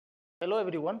Hello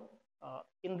everyone.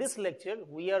 In this lecture,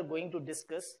 we are going to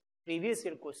discuss previous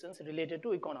year questions related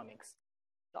to economics.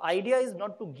 The idea is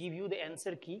not to give you the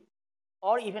answer key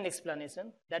or even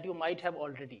explanation that you might have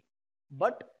already,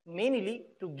 but mainly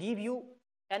to give you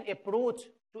an approach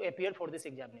to appear for this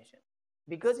examination.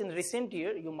 Because in recent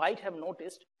year, you might have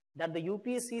noticed that the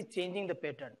UPSC is changing the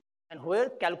pattern, and where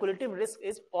calculative risk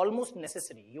is almost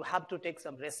necessary, you have to take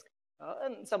some risk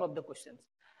in some of the questions.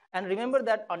 And remember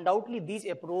that undoubtedly these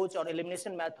approach or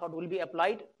elimination method will be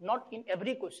applied not in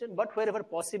every question, but wherever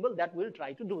possible that we'll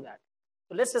try to do that.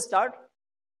 So let's just start.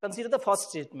 Consider the first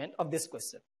statement of this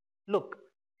question. Look,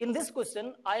 in this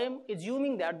question, I am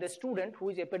assuming that the student who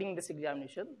is appearing this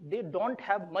examination, they don't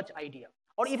have much idea,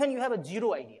 or even you have a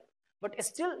zero idea. But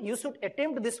still, you should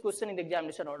attempt this question in the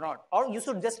examination or not, or you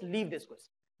should just leave this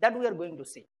question. That we are going to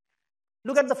see.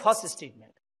 Look at the first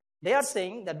statement. They are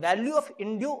saying the value of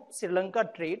Indo-Sri Lanka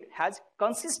trade has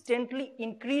consistently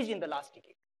increased in the last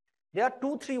decade. There are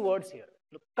 2-3 words here.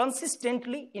 Look,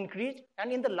 consistently increased,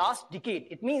 and in the last decade.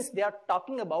 It means they are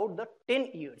talking about the 10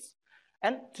 years.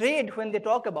 And trade, when they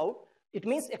talk about, it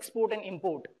means export and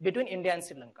import between India and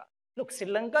Sri Lanka. Look, Sri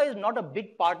Lanka is not a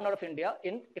big partner of India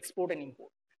in export and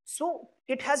import. So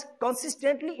it has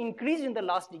consistently increased in the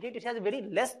last decade. It has a very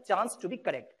less chance to be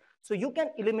correct. So you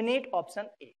can eliminate option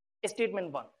A,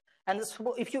 statement 1. And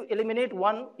if you eliminate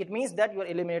 1, it means that you are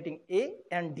eliminating A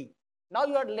and D. Now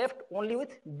you are left only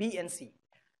with B and C.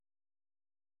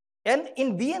 And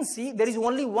in B and C, there is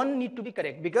only one need to be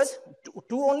correct, because 2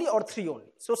 only or 3 only.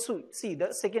 So see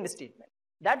the second statement.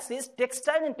 That says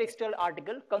textile and textile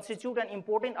article constitute an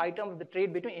important item of the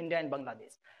trade between India and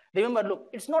Bangladesh. Remember, look,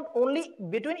 it's not only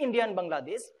between India and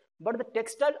Bangladesh, but the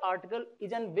textile article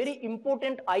is a very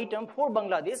important item for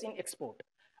Bangladesh in export.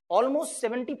 Almost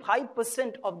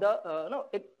 75% of the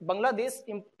Bangladesh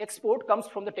export comes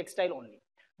from the textile only.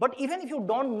 But even if you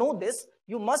don't know this,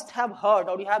 you must have heard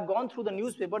or you have gone through the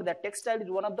newspaper that textile is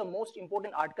one of the most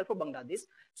important article for Bangladesh.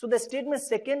 So the statement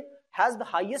 2 has the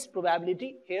highest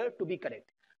probability here to be correct.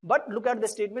 But look at the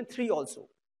statement 3 also.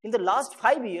 In the last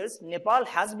 5 years, Nepal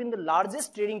has been the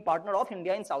largest trading partner of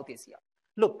India in South Asia.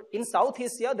 Look, in South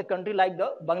Asia, the country like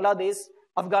the Bangladesh,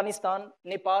 Afghanistan,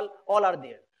 Nepal, all are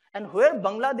there. And where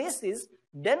Bangladesh is,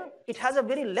 then it has a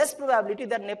very less probability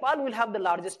that Nepal will have the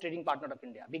largest trading partner of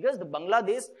India, because the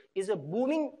Bangladesh is a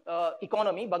booming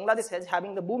economy. Bangladesh is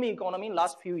having the booming economy in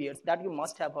last few years. That you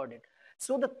must have heard it.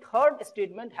 So the third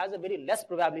statement has a very less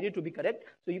probability to be correct.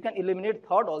 So you can eliminate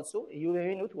third also. You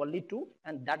remain with only 2,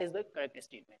 and that is the correct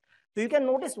statement. So you can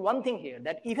notice one thing here,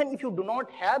 that even if you do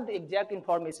not have the exact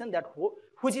information that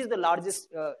which is the largest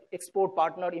export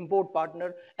partner, import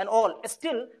partner, and all,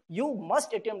 still you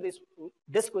must attempt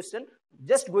this question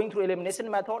just going through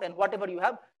elimination method and whatever you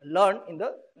have learned in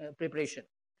the preparation.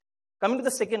 Coming to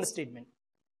the second statement.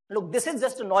 Look, this is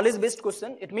just a knowledge-based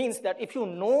question. It means that if you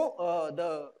know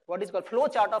the what is called flow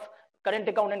chart of current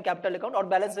account and capital account or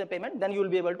balance of payment, then you will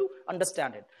be able to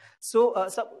understand it. So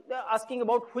they are asking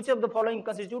about which of the following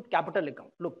constitute capital account.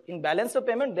 Look, in balance of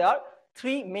payment, there are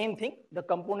 3 main things, the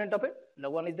component of it. The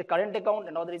one is the current account,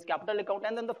 another is capital account,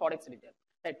 and then the forex reserve.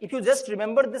 Right? If you just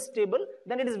remember this table,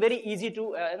 then it is very easy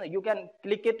to, you can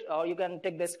click it or you can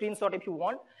take the screenshot if you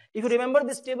want. If you remember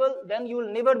this table, then you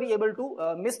will never be able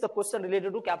to miss the question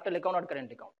related to capital account or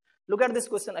current account. Look at this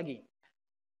question again.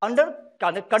 Under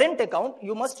current account,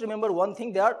 you must remember one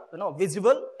thing, they are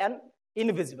visible and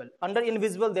invisible. Under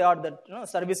invisible, they are the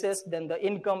services, then the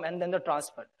income, and then the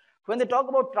transfer. When they talk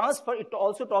about transfer, it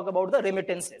also talk about the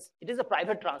remittances. It is a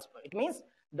private transfer. It means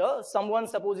someone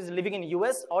suppose is living in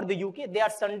US or the UK, they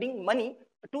are sending money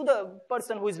to the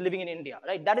person who is living in India,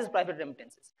 right? That is private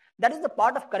remittances. That is the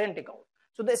part of current account.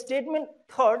 So the statement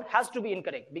 3rd has to be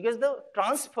incorrect, because the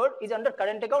transfer is under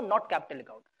current account, not capital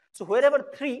account. So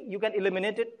wherever 3, you can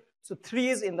eliminate it. So 3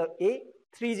 is in the A,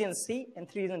 3 is in C, and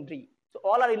 3 is in D. So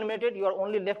all are eliminated. You are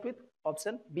only left with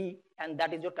option B, and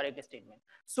that is your correct statement.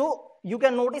 So you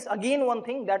can notice again one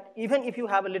thing, that even if you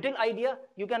have a little idea,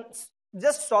 you can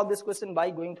just solve this question by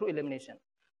going through elimination.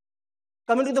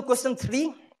 Coming to the question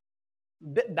 3,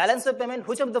 balance of payment,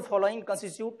 which of the following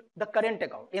constitute the current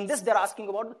account? In this, they are asking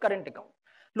about the current account.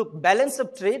 Look, balance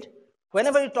of trade.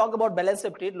 Whenever you talk about balance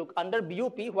of trade, look, under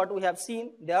BOP, what we have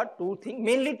seen, there are 2 things,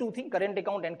 mainly 2 things, current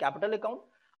account and capital account.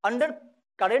 Under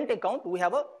current account, we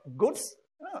have a goods,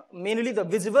 mainly the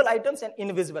visible items and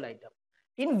invisible items.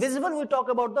 In visible, we talk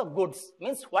about the goods,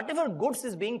 means whatever goods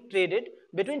is being traded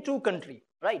between 2 countries,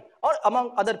 right? Or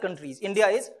among other countries. India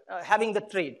is having the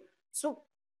trade. So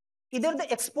either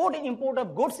the export and import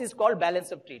of goods is called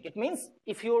balance of trade. It means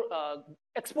if your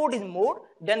export is more,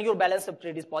 then your balance of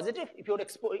trade is positive. If your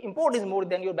import is more,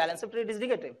 then your balance of trade is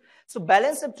negative. So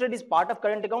balance of trade is part of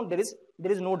current account. There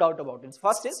is no doubt about it.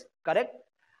 First is correct.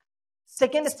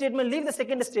 Second statement, leave the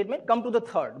second statement, come to the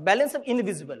third. Balance of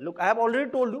invisible. Look, I have already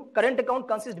told you, current account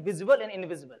consists visible and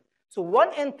invisible. So 1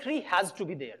 and 3 has to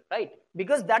be there, right?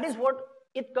 Because that is what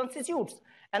it constitutes.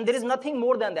 And there is nothing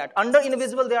more than that. Under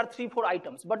invisible, there are 3-4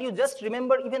 items. But you just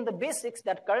remember even the basics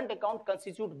that current account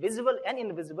constitute visible and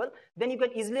invisible. Then you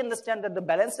can easily understand that the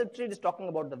balance of trade is talking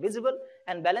about the visible,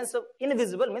 and balance of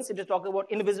invisible means it is talking about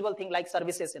invisible thing like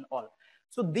services and all.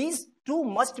 So these two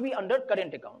must be under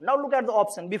current account. Now look at the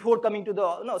option before coming to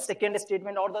the second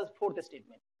statement or the fourth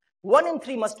statement. 1 and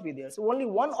 3 must be there. So only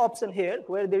one option here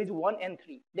where there is 1 and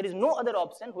 3. There is no other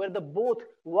option where the both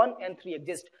 1 and 3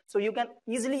 exist. So you can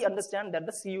easily understand that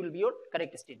the C will be your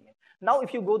correct statement. Now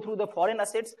if you go through the foreign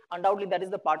assets, undoubtedly that is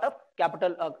the part of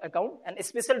capital account, and a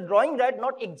special drawing, right,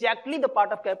 not exactly the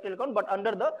part of capital account, but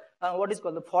under the what is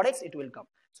called the forex it will come.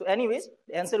 So anyways,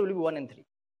 the answer will be 1 and 3.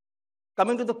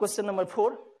 Coming to the question number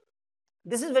 4.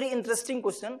 This is very interesting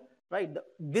question, right? The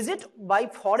visit by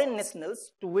foreign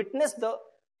nationals to witness the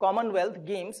Commonwealth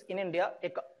Games in India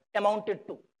amounted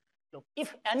to. Look,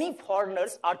 if any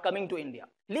foreigners are coming to India,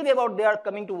 leave about they are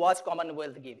coming to watch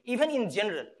Commonwealth Games. Even in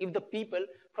general, if the people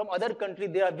from other country,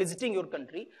 they are visiting your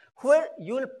country, where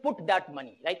you will put that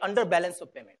money, right, under balance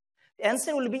of payment. The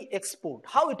answer will be export.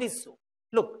 How it is so?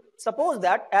 Look, suppose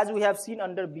that as we have seen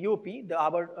under BOP,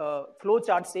 our flow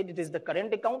chart said it is the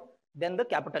current account, then the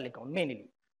capital account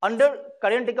mainly. Under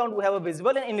current account, we have a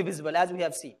visible and invisible as we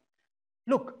have seen.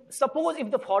 Look, suppose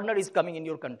if the foreigner is coming in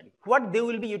your country, what they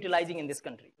will be utilizing in this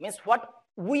country? Means what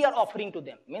we are offering to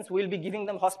them. Means we will be giving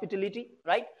them hospitality,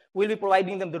 right? We will be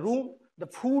providing them the room, the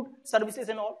food, services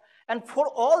and all. And for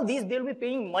all these, they will be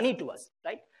paying money to us,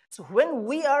 right? So when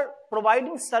we are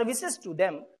providing services to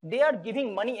them, they are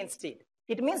giving money instead.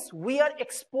 It means we are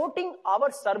exporting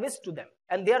our service to them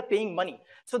and they are paying money.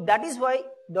 So that is why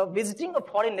the visiting of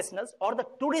foreign nationals or the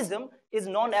tourism is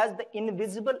known as the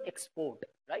invisible export,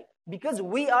 right? Because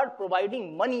we are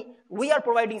providing money, we are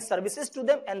providing services to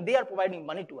them and they are providing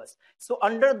money to us. So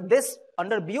under this,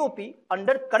 under BOP,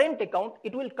 under current account,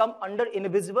 it will come under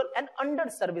invisible and under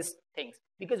service things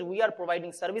because we are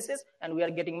providing services and we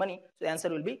are getting money. So the answer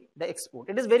will be the export.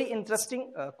 It is very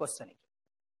interesting question.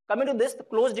 Coming to this,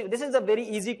 this is a very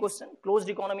easy question, closed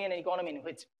economy and an economy in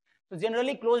which. So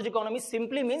generally closed economy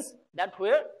simply means that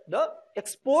where the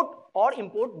export or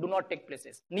import do not take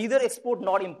places. Neither export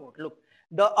nor import. Look,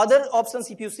 the other options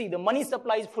if you see, the money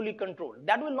supply is fully controlled.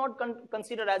 That will not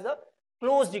consider as a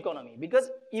closed economy because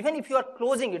even if you are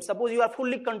closing it, suppose you are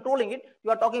fully controlling it,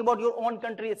 you are talking about your own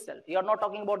country itself. You are not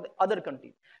talking about the other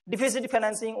country. Deficit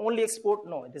financing, only export,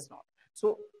 no, it is not.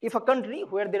 So if a country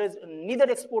where there is neither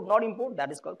export nor import,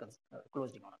 that is called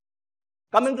closed economy.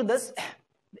 Coming to this,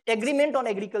 agreement on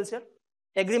agriculture,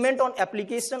 agreement on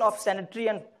application of sanitary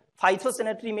and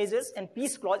phytosanitary measures and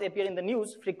peace clause appear in the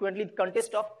news frequently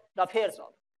contest of the affairs of.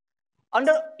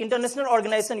 Under international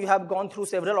organization, you have gone through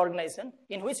several organizations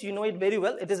in which you know it very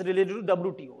well, it is related to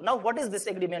WTO. Now, what is this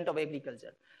agreement of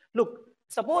agriculture? Look,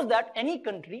 suppose that any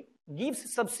country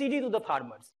gives subsidy to the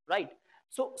farmers, right?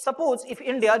 So suppose if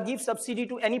India gives subsidy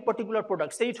to any particular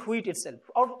product, say it wheat itself,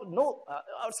 or no,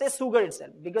 or say sugar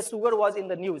itself, because sugar was in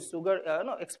the news. Sugar,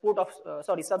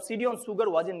 subsidy on sugar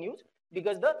was in news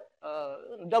because the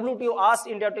WTO asked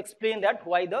India to explain that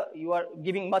why you are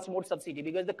giving much more subsidy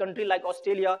because the country like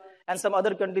Australia and some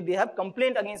other country they have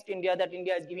complained against India that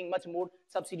India is giving much more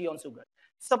subsidy on sugar.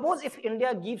 Suppose if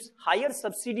India gives higher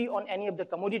subsidy on any of the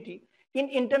commodity in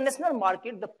international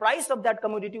market, the price of that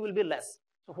commodity will be less.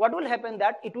 So what will happen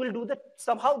that it will do that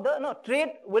somehow the trade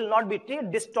will not be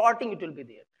trade distorting, it will be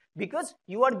there because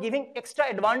you are giving extra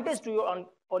advantage to your own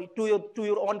or to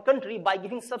your own country by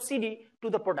giving subsidy to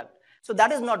the product. So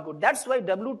that is not good. That's why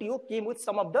WTO came with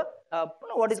some of the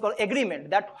what is called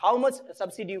agreement that how much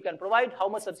subsidy you can provide, how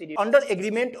much subsidy. Under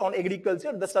agreement on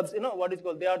agriculture, the what is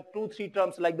called there are 2-3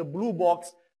 terms like the blue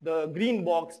box, the green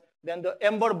box, then the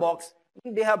amber box.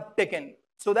 They have taken.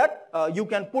 So that you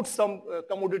can put some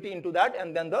commodity into that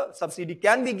and then the subsidy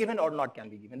can be given or not can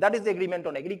be given. That is the agreement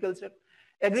on agriculture.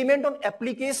 Agreement on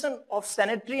application of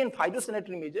sanitary and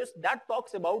phytosanitary measures, that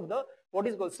talks about the, what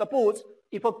is called, suppose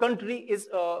if a country is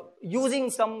using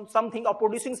something or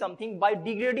producing something by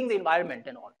degrading the environment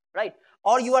and all, right?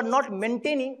 Or you are not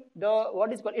maintaining the,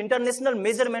 what is called, international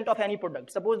measurement of any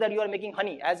product. Suppose that you are making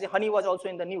honey, as honey was also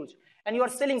in the news, and you are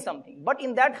selling something. But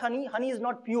in that honey is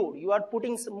not pure. You are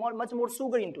putting much more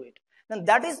sugar into it. then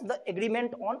that is the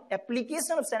agreement on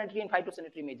application of sanitary and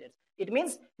phytosanitary measures. It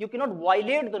means you cannot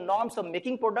violate the norms of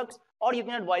making products, or you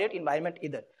cannot violate environment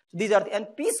either. So these are and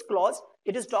peace clause,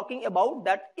 it is talking about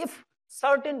that if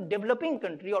certain developing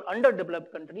country or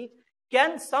underdeveloped country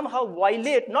can somehow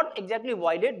violate, not exactly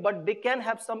violate, but they can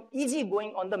have some easy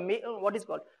going on the what is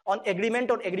called on agreement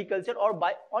on agriculture or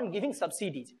on giving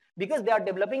subsidies, because they are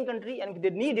developing country and if they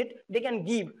need it, they can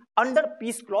give under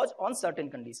peace clause on certain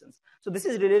conditions. So this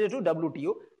is related to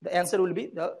WTO. The answer will be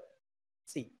the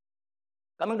C.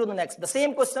 Coming to the next, the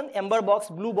same question, amber box,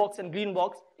 blue box, and green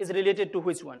box is related to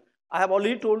which one? I have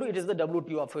already told you it is the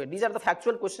WTO affair. These are the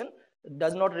factual question. It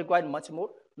does not require much more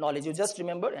knowledge. You just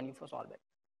remember and you solve it.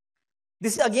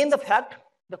 This is again the fact,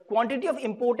 the quantity of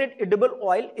imported edible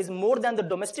oil is more than the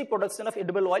domestic production of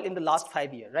edible oil in the last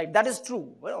 5 years, right? That is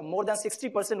true. Well, more than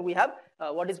 60% we have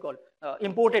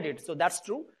imported it. So that's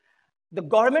true. The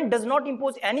government does not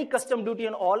impose any custom duty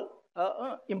on all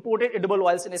imported edible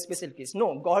oils in a special case.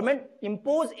 No, government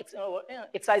impose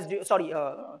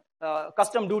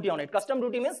custom duty on it. Custom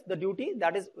duty means the duty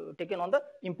that is taken on the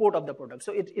import of the product.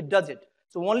 So it does it.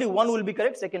 So only one will be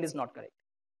correct, second is not correct.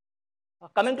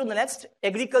 Coming to the next,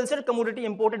 agriculture commodity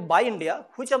imported by India,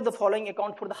 which of the following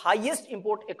accounts for the highest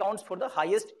import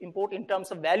in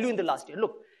terms of value in the last year?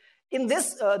 Look, in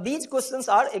this, these questions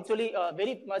are actually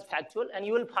very much factual, and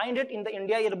you will find it in the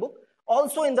India yearbook,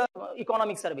 also in the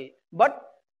economic survey. But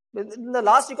in the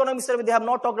last economic survey, they have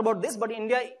not talked about this, but in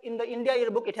the India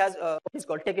yearbook, it has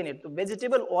taken it. So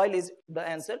vegetable oil is the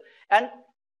answer, and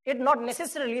it not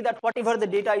necessarily that whatever the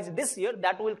data is this year,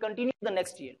 that will continue the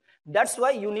next year. That's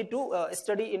why you need to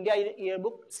study India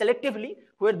yearbook selectively,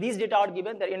 where these data are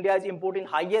given, that India is importing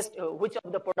highest, which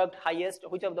of the product highest,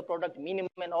 which of the product minimum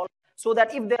and all, so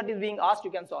that if that is being asked,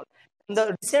 you can solve.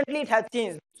 Recently it has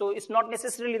changed, so it's not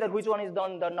necessarily that which one is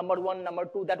done, the number one, number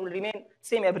two, that will remain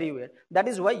same everywhere. That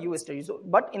is why you study. So,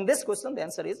 but in this question, the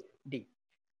answer is D.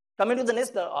 Coming to the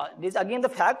next, this again the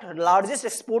fact, largest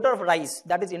exporter of rice,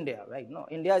 that is India, right? No,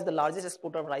 India is the largest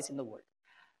exporter of rice in the world.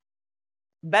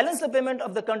 Balance the payment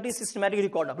of the country's systematic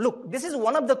record of. Look, this is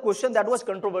one of the questions that was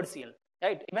controversial,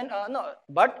 right? Even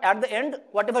but at the end,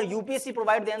 whatever UPSC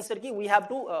provide the answer key, we have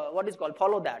to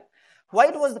follow that. Why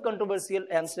it was the controversial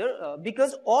answer?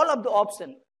 Because all of the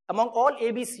option among all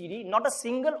A, B, C, D, not a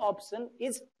single option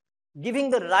is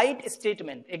giving the right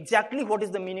statement exactly what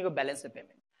is the meaning of balance of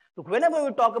payment. Look, whenever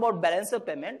we talk about balance of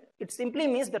payment, it simply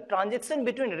means the transaction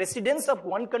between residents of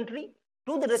one country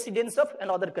to the residents of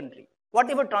another country.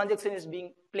 Whatever transaction is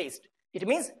being placed. It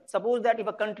means, suppose that if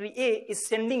a country A is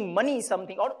sending money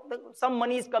something, or some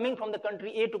money is coming from the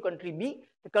country A to country B,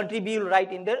 the country B will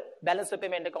write in their balance of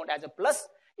payment account as a plus.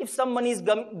 If some money is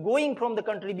going from the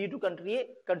country B to country A,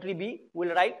 country B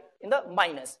will write in the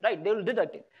minus, right? They will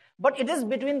deduct it. But it is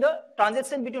between the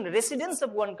transaction between residents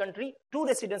of one country to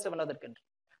residents of another country.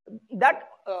 That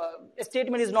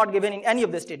statement is not given in any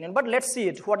of the statement, but let's see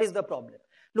it. What is the problem?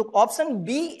 Look, option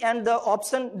B and the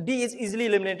option D is easily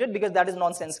eliminated because that is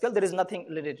nonsensical. There is nothing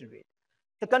related to it.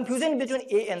 The confusion between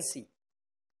A and C.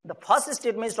 The first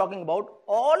statement is talking about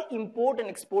all import and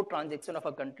export transaction of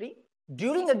a country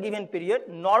during a given period,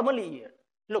 normally year.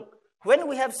 Look, when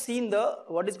we have seen the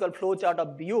flow chart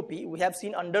of BOP, we have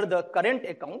seen under the current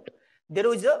account,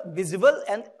 there is a visible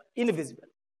and invisible.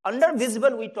 Under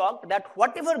visible, we talked that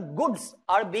whatever goods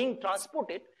are being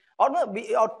transported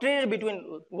or traded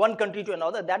between one country to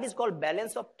another, that is called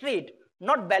balance of trade,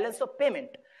 not balance of payment.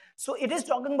 So it is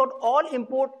talking about all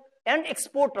import and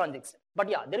export transactions. But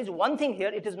yeah, there is one thing here,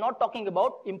 it is not talking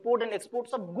about import and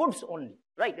exports of goods only,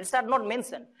 right? It's not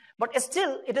mentioned. But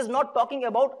still, it is not talking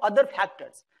about other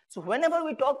factors. So whenever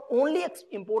we talk only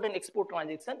import and export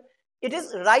transaction, it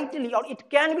is rightly, or it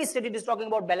can be said it is talking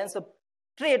about balance of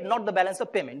trade, not the balance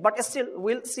of payment. But still,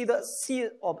 we'll see the C,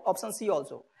 option C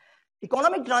also.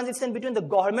 Economic transaction between the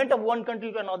government of one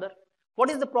country to another. What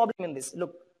is the problem in this?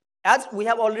 Look, as we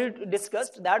have already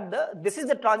discussed that this is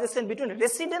the transaction between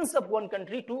residents of one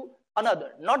country to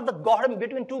another, not the government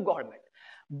between two governments.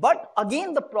 But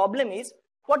again, the problem is,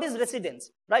 what is residence,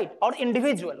 right? Or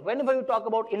individual. Whenever you talk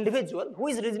about individual, who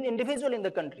is individual in the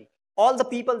country? All the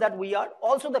people that we are,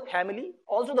 also the family,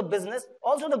 also the business,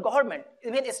 also the government.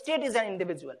 Even a state is an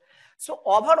individual. So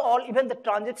overall, even the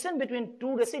transaction between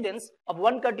two residents of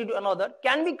one country to another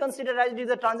can be considered as it is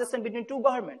a transaction between two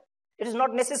governments. It is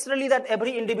not necessarily that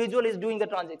every individual is doing the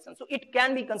transaction. So it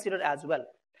can be considered as well.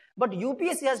 But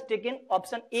UPSC has taken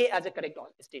option A as a correct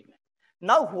statement.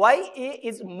 Now, why A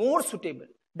is more suitable?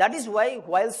 That is why,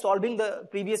 while solving the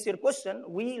previous year question,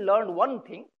 we learned one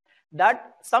thing,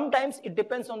 that sometimes it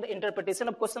depends on the interpretation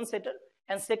of question setter,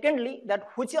 and secondly, that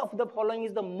which of the following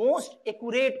is the most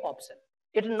accurate option.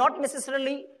 It is not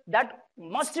necessarily that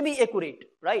must be accurate,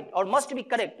 right, or must be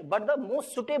correct, but the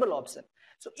most suitable option.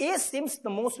 So A seems the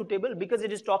most suitable because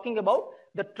it is talking about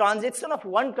the transaction of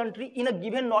one country in a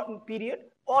given period,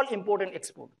 all import and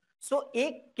export. So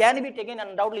A can be taken,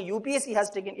 undoubtedly UPSC has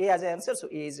taken A as an answer, so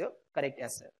A is a correct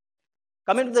answer.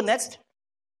 Coming to the next,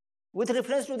 with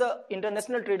reference to the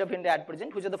international trade of India at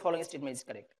present, which of the following statement is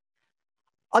correct?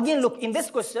 Again, look, in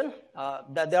this question,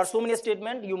 there are so many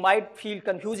statements, you might feel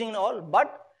confusing and all,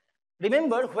 but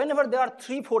remember, whenever there are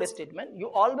 3-4 statements, you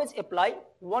always apply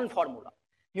one formula.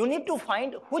 You need to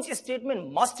find which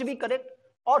statement must be correct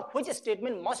or which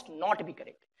statement must not be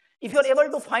correct. If you are able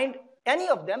to find any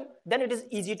of them, then it is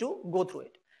easy to go through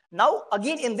it. Now,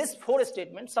 again, in this 4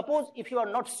 statements, suppose if you are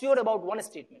not sure about one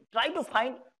statement, try to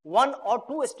find 1 or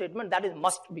 2 statements that is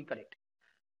must be correct.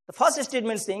 The first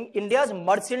statement saying India's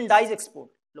merchandise export.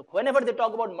 Look, whenever they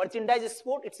talk about merchandise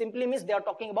export, it simply means they are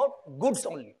talking about goods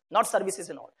only, not services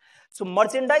and all. So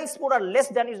merchandise export are less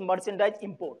than is merchandise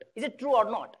import. Is it true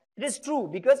or not? It is true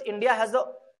because India has a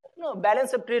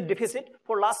balance of trade deficit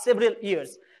for last several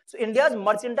years. So India's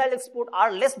merchandise export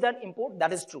are less than import.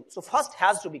 That is true. So first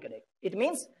has to be correct. It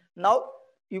means now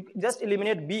you just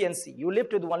eliminate B and C. You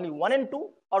left with only 1 and 2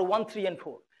 or 1, 3 and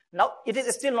 4. Now it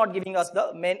is still not giving us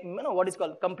the main, what is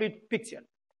called complete picture.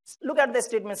 Look at the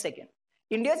statement second.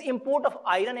 India's import of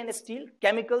iron and steel,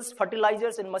 chemicals,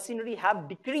 fertilizers and machinery have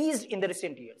decreased in the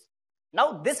recent years.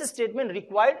 Now this statement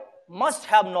required must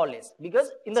have knowledge because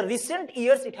in the recent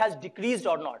years it has decreased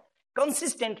or not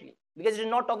consistently, because it is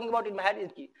not talking about in my head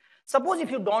is key. Suppose if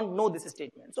you don't know this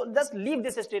statement, so just leave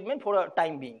this statement for a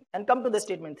time being and come to the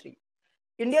statement 3.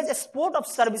 India's export of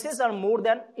services are more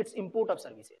than its import of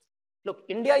services. Look,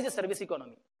 India is a service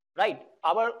economy, right?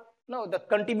 The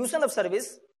contribution of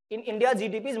service in India's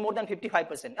GDP is more than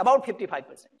 55%, about 55%.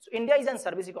 So India is a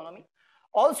service economy.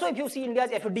 Also, if you see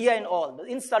India's FDI and all,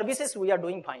 in services we are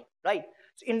doing fine, right?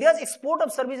 So India's export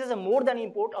of services is more than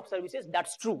import of services.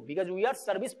 That's true because we are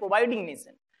service providing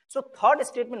nation. So third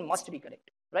statement must be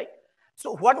correct, right?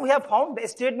 So what we have found, the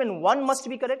statement 1 must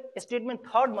be correct, statement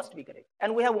 3rd must be correct.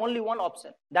 And we have only one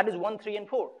option, that is 1, 3 and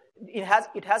 4. It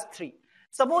has 3.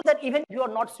 Suppose that even if you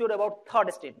are not sure about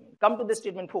third statement, come to the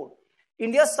statement 4.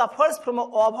 India suffers from an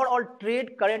overall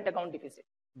trade current account deficit.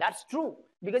 That's true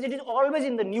because it is always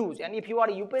in the news. And if you are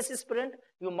a UPSC aspirant,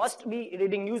 you must be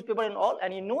reading newspaper and all,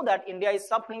 and you know that India is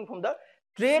suffering from the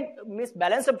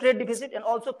balance of trade deficit and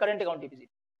also current account deficit.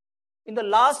 In the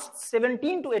last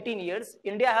 17 to 18 years,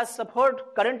 India has suffered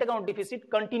current account deficit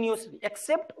continuously,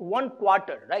 except 1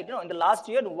 quarter, right? In the last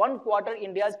year, 1 quarter,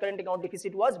 India's current account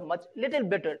deficit was little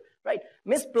better, right?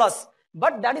 Miss plus.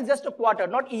 But that is just a quarter,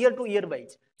 not year to year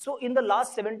wise. So in the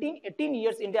last 17, 18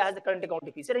 years, India has a current account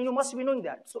deficit, and you must be knowing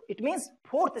that. So it means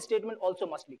 4th statement also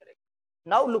must be correct.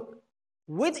 Now look,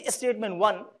 with statement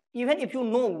 1, even if you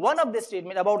know one of the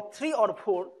statement about 3 or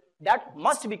 4, that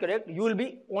must be correct, you will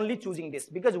be only choosing this.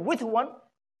 Because with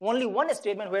only one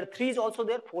statement where 3 is also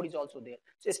there, 4 is also there.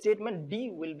 So statement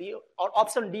D will be, or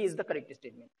option D is the correct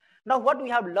statement. Now what we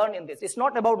have learned in this, it's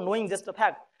not about knowing just a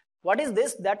fact. What is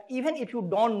this? That even if you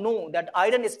don't know that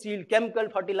iron, steel, chemical,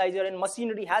 fertilizer and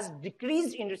machinery has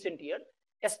decreased in recent years,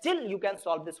 still you can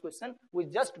solve this question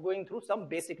with just going through some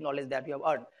basic knowledge that you have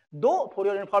earned. Though for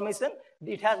your information,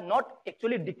 it has not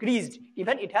actually decreased,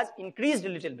 even it has increased a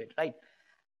little bit, right?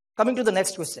 Coming to the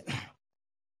next question.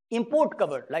 Import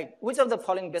covered, right? Which of the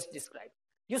following best described?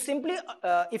 You simply,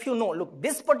 if you know, look,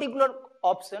 this particular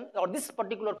option or this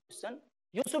particular question,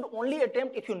 you should only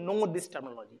attempt if you know this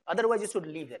terminology. Otherwise, you should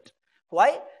leave it.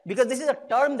 Why? Because this is a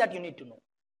term that you need to know.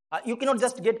 You cannot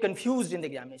just get confused in the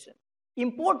examination.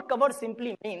 Import cover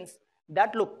simply means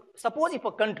that, look, suppose if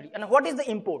a country, and what is the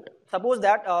import? Suppose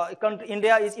that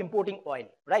India is importing oil,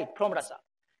 right, from Russia.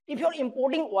 If you are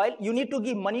importing oil, you need to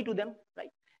give money to them, right?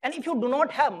 And if you do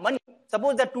not have money,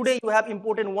 suppose that today you have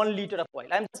imported 1 liter of oil.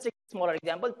 I am just taking a smaller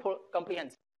example for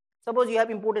comprehension. Suppose you have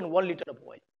imported 1 liter of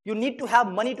oil. You need to have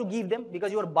money to give them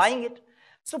because you are buying it.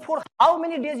 So for how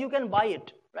many days you can buy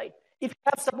it, right? If you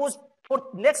have, suppose for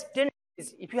next 10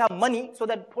 days, if you have money so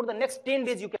that for the next 10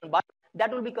 days you can buy,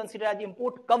 that will be considered as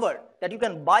import cover, that you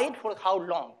can buy it for how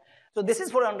long. So this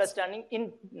is for understanding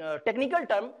in technical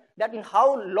term that in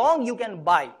how long you can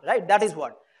buy, right? That is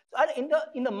what. So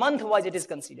in the month wise it is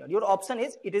considered. Your option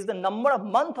is, it is the number of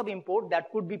month of import that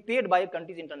could be paid by a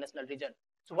country's international reserve.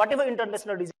 So whatever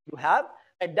international reserve you have,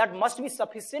 that must be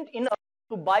sufficient enough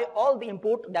to buy all the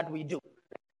import that we do.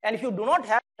 And if you do not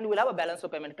have, then we will have a balance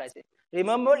of payment crisis.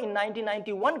 Remember in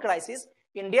 1991 crisis,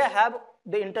 India have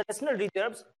the international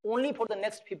reserves only for the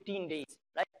next 15 days,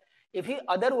 right?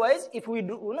 Otherwise, if we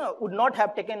would not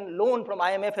have taken loan from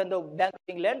IMF and the Bank of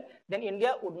England, then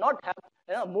India would not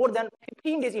have more than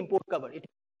 15 days import cover.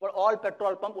 For all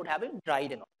petrol pump would have been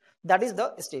dried and all. That is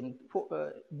the statement.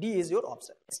 D is your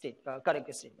option.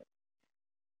 Correct statement.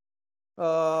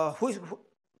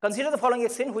 Consider the following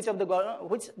action which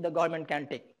the government can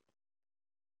take.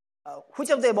 Which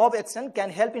of the above action can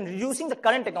help in reducing the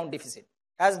current account deficit?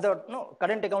 As the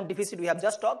current account deficit we have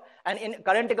just talked, and in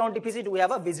current account deficit we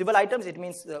have a visible items, it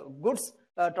means goods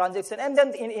transaction, and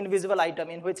then in invisible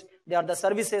item in which they are the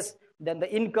services, then the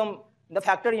income, the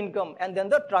factor income, and then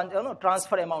the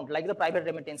transfer amount like the private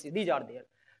remittances. These are there.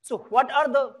 So what are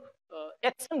the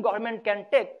action government can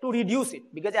take to reduce it?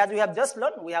 Because as we have just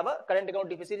learned, we have a current account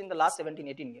deficit in the last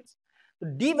 17-18 years. So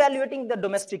devaluating the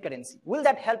domestic currency, will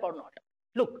that help or not?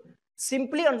 Look,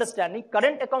 simply understanding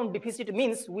current account deficit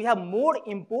means we have more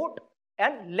import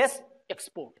and less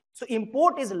export. So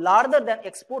import is larger than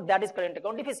export, that is current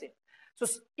account deficit. So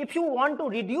if you want to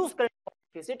reduce current account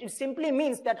deficit, it simply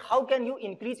means that how can you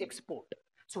increase export?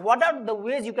 So what are the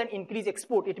ways you can increase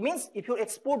export? It means if your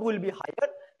export will be higher,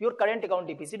 your current account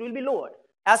deficit will be lowered.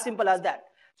 As simple as that.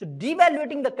 So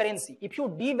devaluating the currency, if you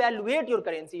devaluate your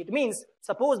currency, it means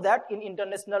suppose that in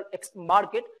international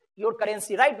market, your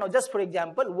currency right now, just for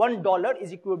example, $1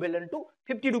 is equivalent to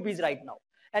 50 rupees right now.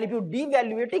 And if you're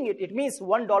devaluating it, it means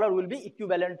 $1 will be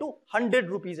equivalent to 100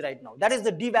 rupees right now. That is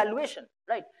the devaluation,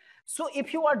 right? So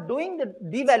if you are doing the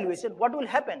devaluation, what will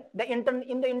happen? In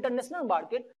the international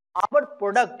market, our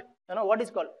product, what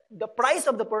is called, the price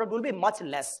of the product will be much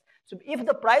less. So if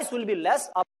the price will be less,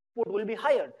 our export will be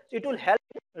higher. So it will help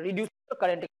reduce the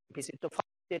current deficit. So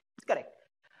it is correct.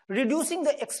 Reducing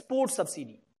the export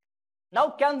subsidy.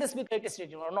 Now, can this be correct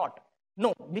statement or not?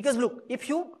 No, because look, if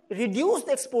you reduce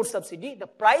the export subsidy, the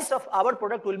price of our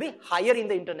product will be higher in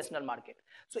the international market.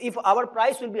 So if our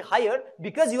price will be higher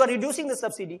because you are reducing the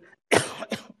subsidy,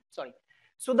 sorry.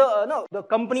 So the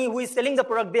company who is selling the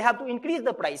product, they have to increase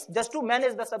the price just to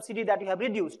manage the subsidy that you have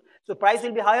reduced. So price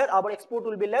will be higher, our export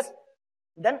will be less.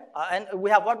 Then, and we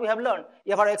have what we have learned.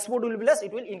 If our export will be less,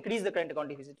 it will increase the current account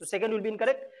deficit. So second will be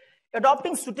incorrect.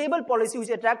 Adopting suitable policy which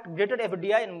attract greater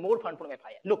FDI and more fund from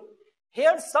FII. Look,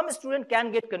 here some student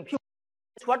can get confused.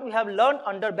 It's what we have learned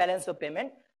under balance of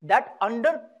payment, that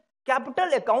under capital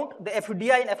account, the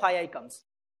FDI and FII comes.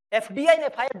 FDI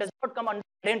and FII does not come under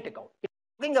current account. It's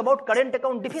talking about current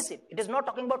account deficit. It is not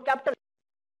talking about capital.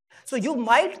 So you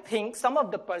might think, some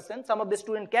of the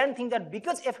student can think that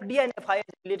because FDI and FII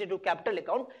is related to capital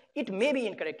account, it may be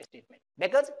incorrect statement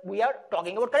because we are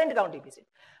talking about current account deficit.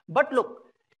 But look,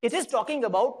 it is talking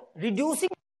about reducing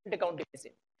current account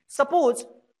deficit. Suppose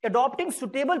adopting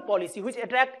suitable policy which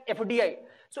attract FDI.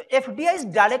 So FDI is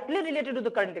directly related to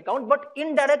the current account, but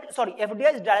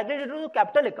FDI is directly related to the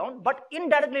capital account, but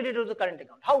indirectly related to the current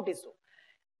account. How it is so?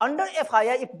 Under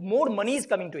FII, if more money is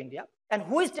coming to India, and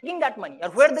who is taking that money, or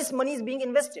where this money is being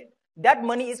invested? That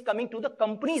money is coming to the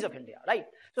companies of India, right?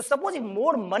 So suppose if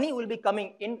more money will be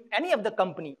coming in any of the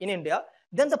company in India,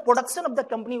 then the production of the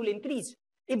company will increase.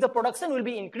 If the production will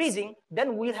be increasing,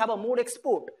 then we'll have a more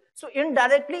export. So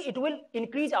indirectly, it will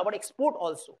increase our export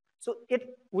also. So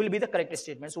it will be the correct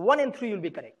statement. So 1 and 3 will be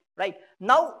correct, right?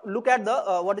 Now look at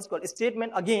the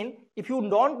statement again. If you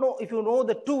don't know, if you know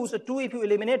the 2, so 2 if you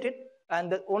eliminate it,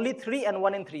 and only 3 and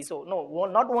 1 and 3. So no,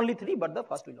 not only 3, but the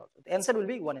first will also. The answer will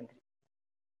be 1 and 3.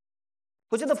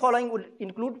 Which of the following would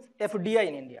include FDI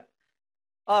in India?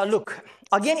 Look,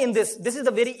 again in this is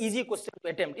a very easy question to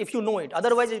attempt if you know it.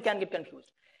 Otherwise, you can get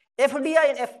confused. FDI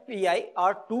and FPI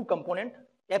are two components.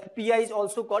 FPI is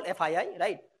also called FII,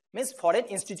 right? Means foreign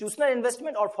institutional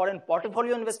investment or foreign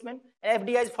portfolio investment. And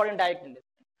FDI is foreign direct investment.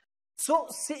 So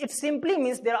it simply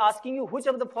means they're asking you which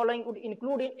of the following would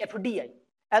include in FDI.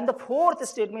 And the fourth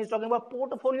statement is talking about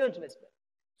portfolio investment.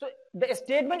 So the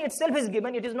statement itself is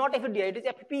given, it is not FDI, it is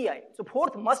FPI. So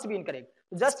fourth must be incorrect.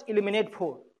 Just eliminate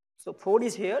 4. So 4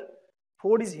 is here,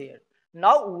 4 is here.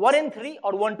 Now 1 and 3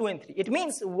 or 1, 2 and 3. It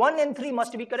means 1 and 3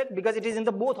 must be correct because it is in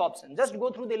the both options. Just go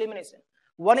through the elimination.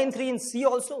 1 and 3 in C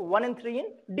also, 1 and 3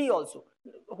 in D also.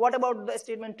 What about the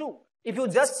statement 2? If you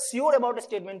just sure about a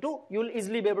statement 2, you will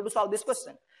easily be able to solve this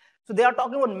question. So they are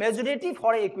talking about majority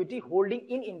foreign equity holding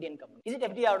in Indian company. Is it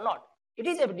FDI or not? It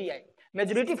is FDI.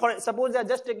 Majority for, suppose I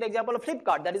just take the example of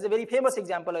Flipkart. That is a very famous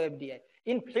example of FDI.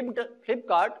 In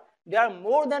Flipkart, there are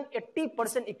more than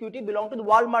 80% equity belong to the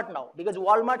Walmart now because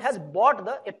Walmart has bought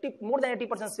the more than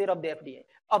 80% share of the FDI,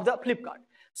 of the Flipkart.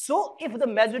 So if the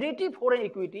majority foreign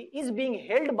equity is being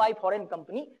held by foreign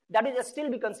company, that is still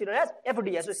be considered as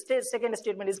FDI. So second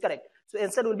statement is correct. So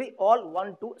answer will be all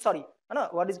 1, 2,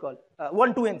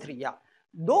 1, 2 and 3, yeah.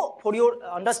 Though for your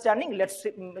understanding,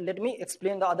 let me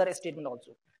explain the other statement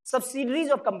also. Subsidiaries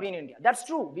of company in India. That's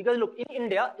true, because look, in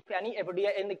India, if any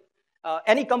FDI,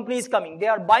 any company is coming, they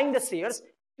are buying the shares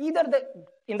either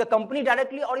in the company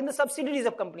directly or in the subsidiaries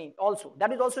of company also.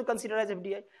 That is also considered as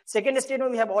FDI. Second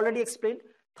statement we have already explained.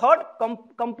 Third,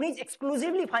 companies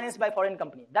exclusively financed by foreign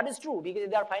company. That is true, because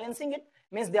they are financing it,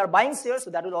 means they are buying shares, so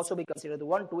that will also be considered. The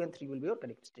 1, 2, and 3 will be your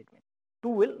correct statement. 2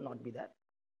 will not be that.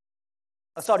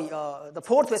 The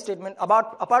fourth statement,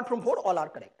 apart from 4, all are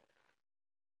correct.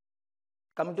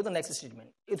 Coming to the next statement.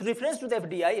 With reference to the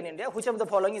FDI in India, which of the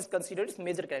following is considered its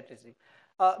major characteristic?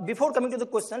 Before coming to the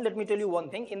question, let me tell you one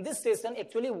thing. In this session,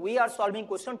 actually, we are solving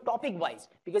question topic-wise,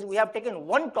 because we have taken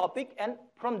one topic, and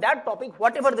from that topic,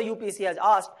 whatever the UPSC has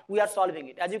asked, we are solving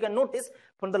it. As you can notice,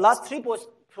 from the last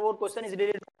 4 questions is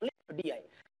related to FDI.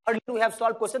 Earlier, we have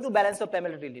solved question to balance of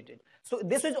payment related. So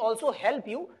this will also help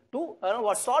you to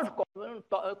solve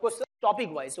questions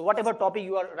topic-wise. So whatever topic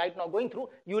you are right now going through,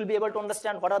 you will be able to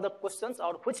understand what are the questions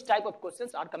or which type of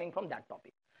questions are coming from that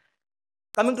topic.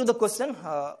 Coming to the question,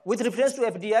 with reference to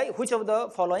FDI, which of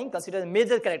the following considered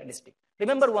major characteristic?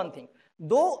 Remember one thing,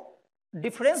 though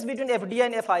difference between FDI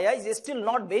and FII is still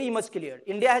not very much clear.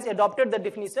 India has adopted the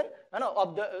definition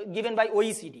given by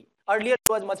OECD. Earlier it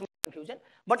was much more confusion,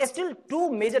 but still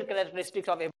 2 major characteristics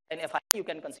of FDI and FII you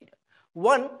can consider.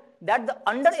 One, that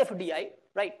under FDI,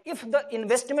 right, if the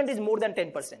investment is more than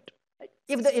 10%, right,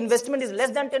 if the investment is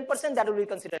less than 10%, that will be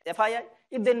considered as FII.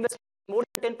 If the investment is more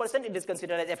than 10%, it is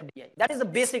considered as FDI. That is the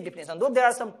basic definition, though there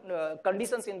are some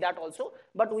conditions in that also,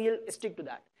 but we will stick to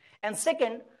that. And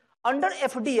second, under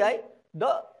FDI,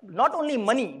 not only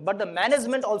money, but the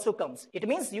management also comes. It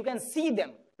means you can see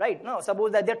them, right? Now,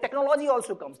 suppose that their technology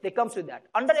also comes. They comes with that.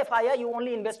 Under FII, you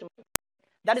only invest money.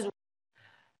 That is one.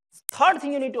 Third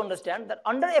thing you need to understand, that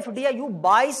under FDI, you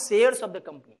buy shares of the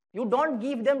company. You don't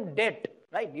give them debt,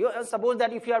 right? Suppose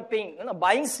that if you are paying,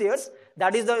 buying shares,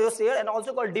 that is your share, and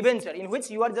also called debenture, in which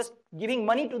you are just giving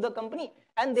money to the company,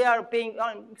 and they are paying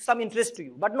some interest to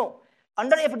you. But no,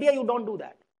 under FDI, you don't do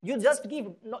that. You just give,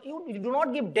 you do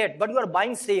not give debt, but you are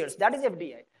buying shares. That is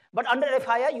FDI. But under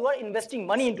FII, you are investing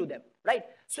money into them, right?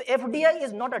 So FDI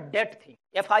is not a debt thing.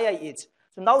 FII is.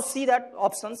 So now see that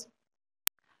options.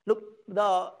 Look,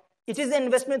 it is an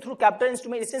investment through capital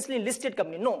instrument, essentially listed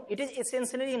company. No, it is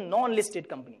essentially a non-listed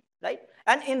company, right?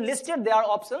 And in listed, there are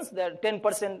options. There are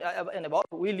 10% and above.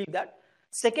 We leave that.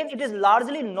 Second, it is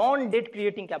largely non-debt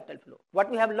creating capital flow. What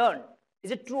we have learned,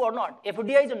 is it true or not?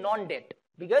 FDI is a non-debt.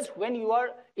 Because when you are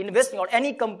investing, or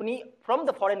any company from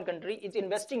the foreign country is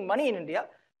investing money in India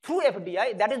through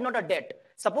FDI, that is not a debt.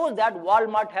 Suppose that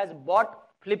Walmart has bought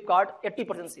Flipkart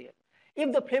 80% share.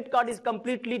 If the Flipkart is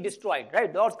completely destroyed,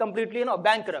 right, or completely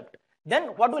bankrupt, then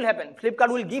what will happen? Flipkart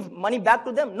will give money back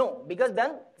to them? No, because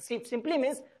then simply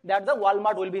means that the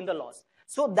Walmart will be in the loss.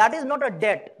 So that is not a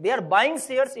debt. They are buying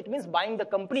shares. It means buying the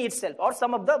company itself or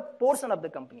some of the portion of the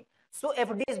company. So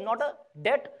FDI is not a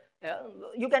debt.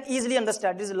 You can easily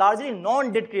understand it is largely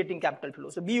non-debt creating capital flow.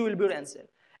 So B will be your answer.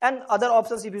 And other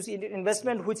options, if you see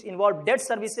investment which involve debt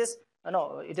services,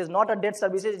 no, it is not a debt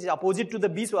services. It is opposite to the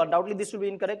B. So undoubtedly this will be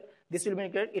incorrect. This will be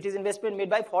incorrect. It is investment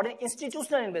made by foreign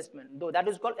institutional investment, though that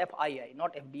is called FII,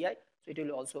 not FDI. So it will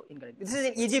be also incorrect. This is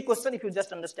an easy question if you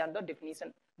just understand the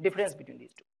difference between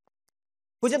these two.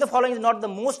 Which of the following is not the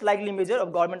most likely measure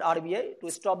of government RBI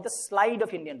to stop the slide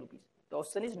of Indian rupees? The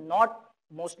option is not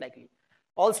most likely.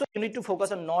 Also, you need to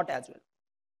focus on not as well.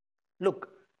 Look,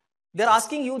 they're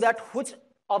asking you that which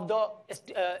of the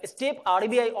step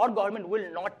RBI or government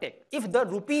will not take if the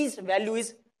rupee's value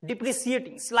is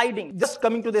depreciating, sliding. Just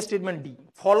coming to the statement D,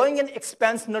 following an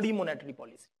expansionary monetary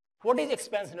policy. What is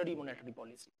expansionary monetary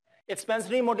policy?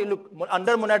 Expansionary monetary, look,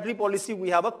 under monetary policy, we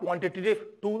have a quantitative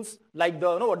tools like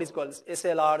the, what is called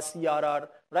SLR, CRR,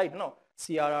 right?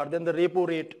 CRR, then the repo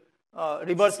rate,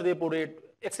 reverse repo rate,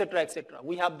 etc., etc.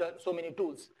 We have so many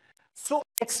tools. So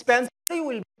expansionary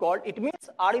will be called, it means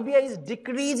RBI is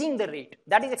decreasing the rate.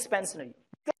 That is expansionary.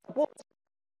 Suppose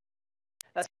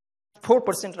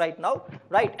 4% right now,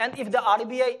 right? And if the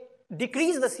RBI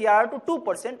decrease the CRR to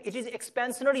 2%, it is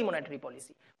expansionary monetary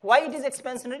policy. Why it is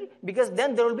expansionary? Because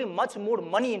then there will be much more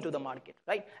money into the market,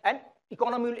 right? And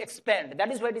economy will expand.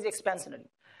 That is why it is expansionary.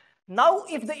 Now,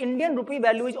 if the Indian rupee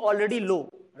value is already low,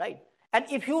 right? And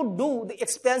if you do the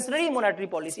expansionary monetary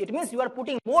policy, it means you are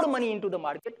putting more money into the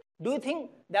market. Do you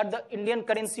think that the Indian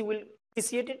currency will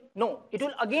depreciate it? No, it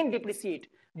will again depreciate,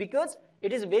 because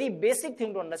it is a very basic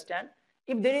thing to understand.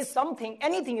 If there is something,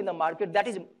 anything in the market that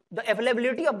is, the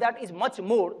availability of that is much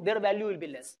more, their value will be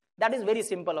less. That is very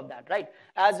simple of that, right?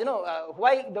 As you know,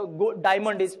 why the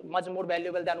diamond is much more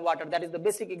valuable than water. That is the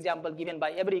basic example given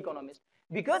by every economist.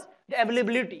 Because the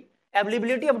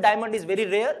availability of diamond is very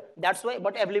rare, that's why,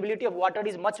 but availability of water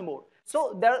is much more.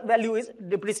 So their value is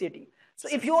depreciating. So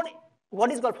if you are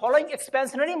what is called following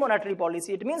expansionary monetary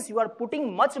policy, it means you are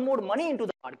putting much more money into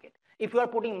the market. If you are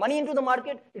putting money into the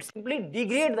market, it simply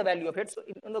degrades the value of it. So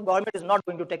the government is not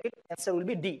going to take it. Answer will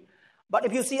be D. But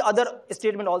if you see other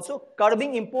statement also,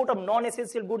 curbing import of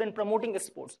non-essential good and promoting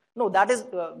exports. No, that is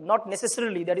not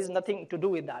necessarily, there is nothing to do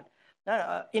with that.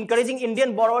 Encouraging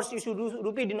Indian borrowers to issue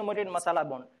rupee-denominated masala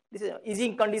bond. This is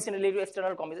easing condition related to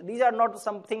external competition. These are not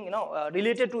something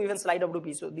related to even slide of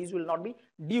rupee. So these will not be,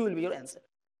 D will be your answer.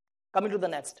 Coming to the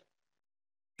next.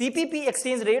 PPP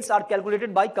exchange rates are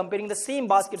calculated by comparing the same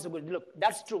baskets of goods. Look,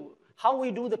 that's true. How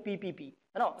we do the PPP?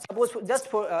 Suppose just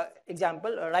for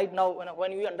example, right now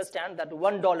when we understand that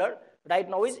 $1 right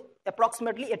now is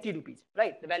approximately 80 rupees,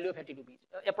 right? The value of 80 rupees,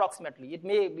 approximately. It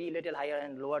may be a little higher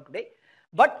and lower today.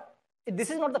 But this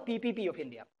is not the PPP of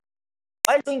India.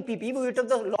 While doing PPP, we took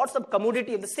the lots of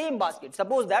commodity in the same basket.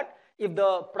 Suppose that if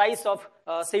the price of,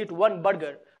 say it one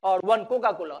burger or one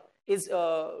Coca-Cola is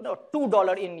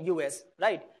 $2 in US,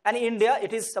 right? And in India,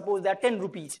 it is suppose that 10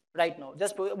 rupees right now.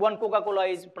 Just one Coca-Cola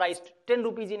is priced 10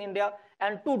 rupees in India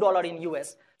and $2 in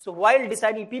US. So while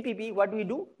deciding PPP, what we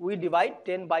do? We divide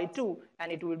 10 by 2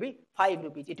 and it will be 5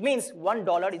 rupees. It means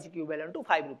 $1 is equivalent to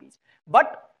 5 rupees.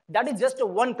 But that is just a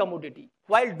one commodity.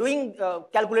 While doing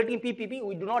calculating PPP,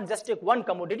 we do not just take one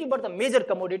commodity, but the major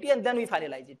commodity and then we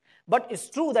finalize it. But it's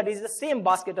true that it is the same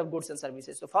basket of goods and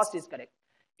services. So first is correct.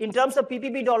 In terms of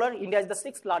PPP dollar, India is the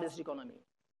 6th largest economy.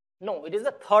 No, it is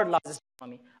the 3rd largest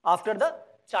economy after the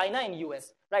China and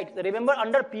US, right? Remember,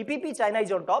 under PPP, China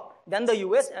is on top, then the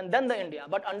US, and then the India.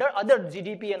 But under other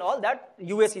GDP and all that,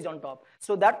 US is on top.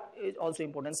 So that is also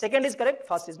important. Second is correct,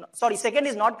 first is not. Sorry, second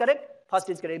is not correct, first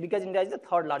is correct because India is the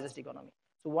 3rd largest economy.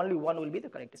 So only one will be the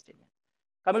correct statement.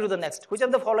 Coming to the next. Which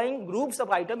of the following groups of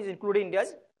items is included in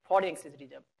India's foreign exchange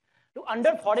reserve? So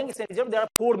under foreign exchange reserve, there are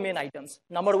 4 main items.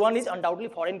 Number 1 is undoubtedly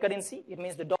foreign currency. It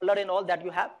means the dollar and all that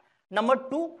you have. Number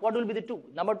 2, what will be the 2?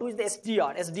 Number 2 is the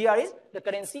SDR. SDR is the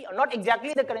currency, not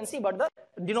exactly the currency, but the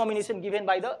denomination given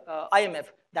by the IMF.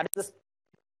 That is the.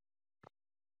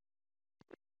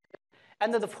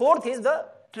 And the 4th is the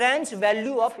tranche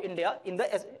value of India in the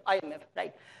IMF,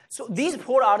 right? So these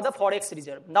 4 are the forex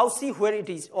reserve. Now see where it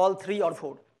is, all 3 or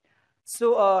 4.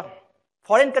 So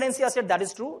foreign currency asset, that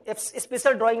is true. If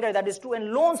special drawing right, that is true.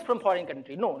 And loans from foreign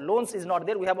country. No, loans is not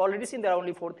there. We have already seen there are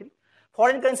only 3.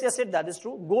 Foreign currency asset, that is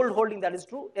true. Gold holding, that is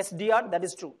true. SDR, that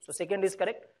is true. So second is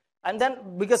correct. And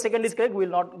then because second is correct, we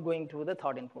will not going through the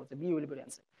 3rd and 4th. So B will be the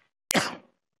answer.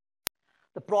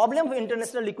 The problem of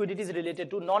international liquidity is related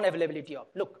to non-availability of.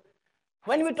 Look,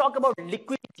 when we talk about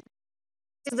liquidity,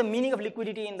 what is the meaning of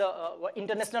liquidity in the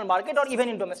international market or even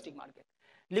in domestic market?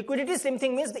 Liquidity, same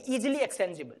thing, means the easily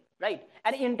exchangeable, right?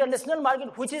 And international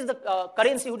market, which is the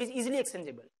currency which is easily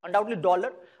exchangeable? Undoubtedly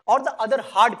dollar or the other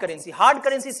hard currency. Hard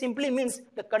currency simply means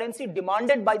the currency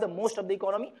demanded by the most of the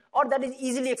economy or that is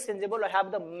easily exchangeable or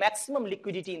have the maximum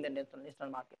liquidity in the international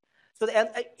market. So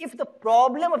if the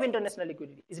problem of international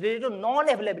liquidity is related to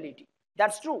non-availability,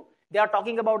 that's true. They are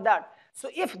talking about that. So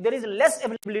if there is less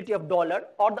availability of dollar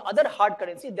or the other hard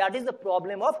currency, that is the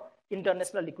problem of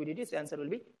international liquidity. So answer will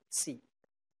be C.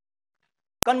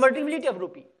 Convertibility of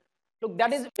rupee. Look,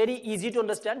 that is very easy to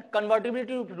understand.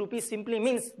 Convertibility of rupee simply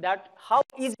means that how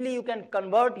easily you can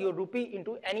convert your rupee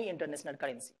into any international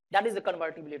currency. That is the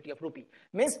convertibility of rupee.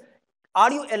 Means,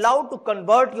 are you allowed to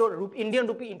convert your Indian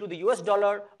rupee into the US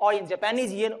dollar or in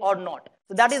Japanese yen or not?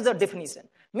 So that is the definition.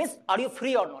 Means, are you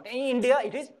free or not? In India,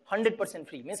 it is 100%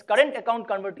 free. Means, current account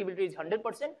convertibility is 100%,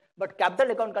 but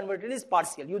capital account convertibility is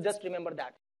partial. You just remember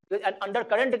that. And under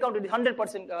current account, it is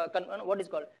 100% what is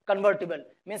called convertible.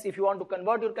 Means if you want to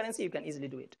convert your currency, you can easily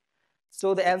do it.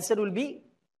 So the answer will be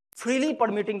freely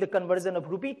permitting the conversion of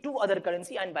rupee to other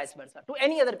currency and vice versa. To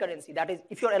any other currency, that is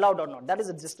if you're allowed or not. That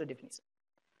is just a definition.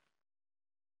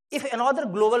 If another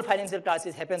global financial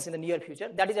crisis happens in the near future,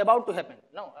 that is about to happen.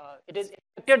 No, it is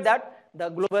expected that the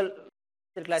global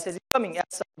financial crisis is coming as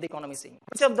some of the economy is saying.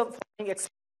 Which of the following policies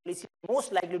is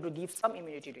most likely to give some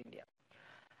immunity to India?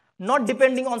 Not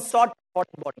depending on short-term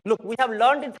borrowing. Look, we have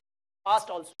learned it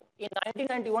past also. In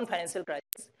 1991 financial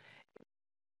crisis,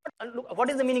 look,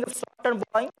 what is the meaning of short-term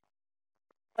borrowing?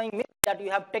 Borrowing means that you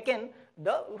have taken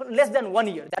the less than 1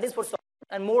 year. That is for short,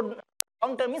 and more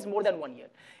long-term means more than 1 year.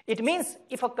 It means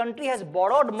if a country has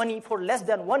borrowed money for less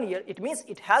than 1 year, it means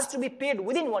it has to be paid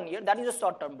within 1 year. That is a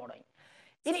short-term borrowing.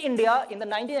 In India, in the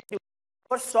 1991,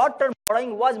 our short-term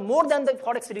borrowing was more than the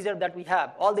forex reserve that we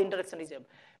have, all the interaction reserve.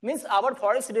 Means our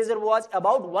forex reserve was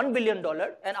about $1 billion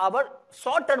and our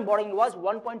short-term borrowing was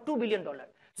 $1.2 billion.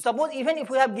 Suppose even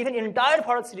if we have given entire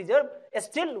forex reserve,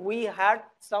 still we had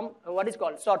some what is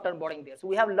called short-term borrowing there. So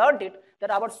we have learned it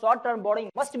that our short-term borrowing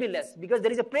must be less because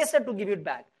there is a pressure to give it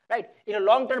back, right? In a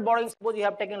long-term borrowing, suppose you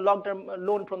have taken a long-term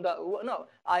loan from the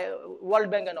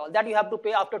World Bank and all that you have to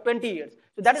pay after 20 years.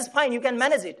 So that is fine, you can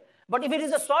manage it. But if it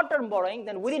is a short-term borrowing,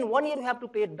 then within 1 year you have to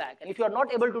pay it back. And if you are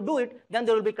not able to do it, then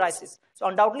there will be crisis. So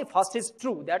undoubtedly, first is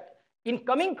true that in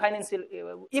coming financial,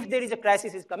 if there is a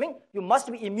crisis is coming, you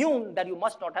must be immune that you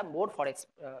must not have more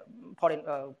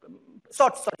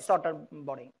short-term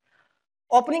borrowing.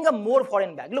 Opening a more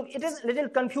foreign bank. Look, it is a little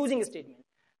confusing statement.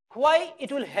 Why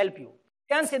it will help you?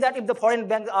 You can say that if the foreign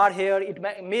banks are here, it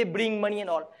may bring money and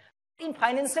all. In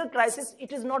financial crisis,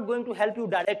 it is not going to help you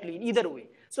directly in either way.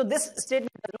 So this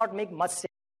statement does not make much sense.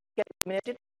 Can you eliminate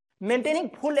it? Maintaining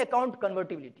full account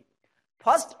convertibility.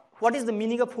 First, what is the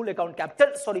meaning of full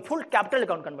capital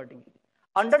account convertibility?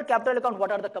 Under capital account,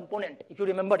 what are the components? If you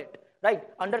remember it, right?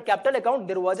 Under capital account,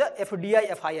 there was a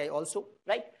FDI, FII also,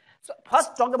 right? So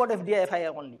first talk about FDI,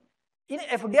 FII only. In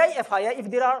FDI, FII, if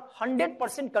there are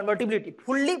 100% convertibility,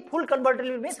 full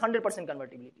convertibility means 100%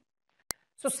 convertibility.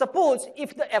 So suppose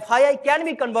if the FII can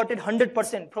be converted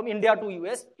 100% from India to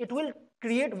US, it will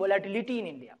create volatility in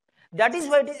India. That is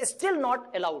why it is still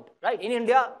not allowed, right? In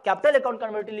India, capital account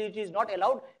convertibility is not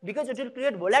allowed because it will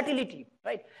create volatility,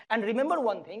 right? And remember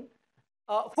one thing,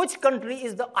 which country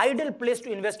is the ideal place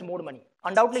to invest more money?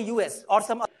 Undoubtedly US or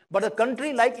some other. But a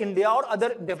country like India or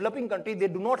other developing country, they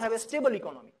do not have a stable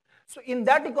economy. So in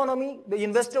that economy, the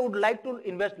investor would like to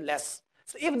invest less.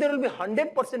 So if there will be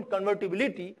 100%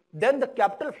 convertibility, then the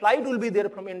capital flight will be there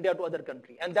from India to other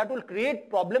country. And that will create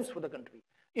problems for the country.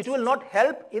 It will not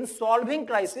help in solving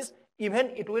crisis, even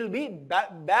it will be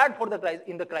bad for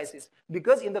in the crisis.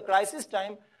 Because in the crisis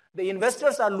time, the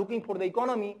investors are looking for the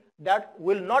economy that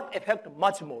will not affect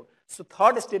much more. So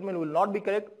third statement will not be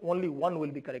correct, only one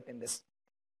will be correct in this.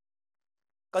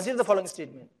 Consider the following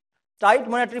statement. Tight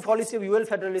monetary policy of US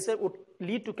Federal Reserve would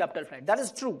lead to capital flight. That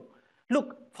is true.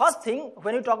 Look, first thing,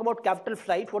 when you talk about capital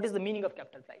flight, what is the meaning of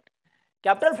capital flight?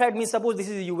 Capital flight means suppose this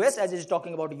is US, as is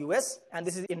talking about US, and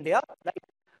this is India, right?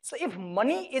 So if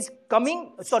money is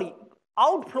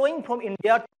outflowing from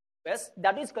India to US,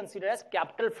 that is considered as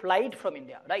capital flight from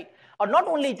India, right? Or not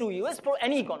only to US, for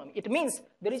any economy. It means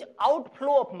there is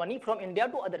outflow of money from India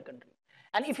to other countries.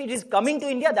 And if it is coming to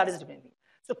India, that is different thing.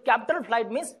 So capital flight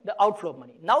means the outflow of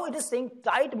money. Now it is saying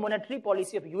tight monetary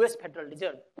policy of US Federal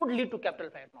Reserve could lead to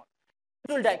capital flight or not.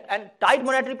 It will die. And tight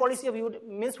monetary policy of US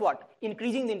means what?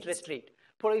 Increasing the interest rate.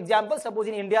 For example, suppose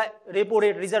in India, repo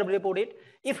rate, reserve repo rate,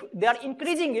 if they are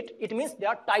increasing it, it means they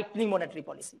are tightening monetary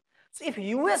policy. So if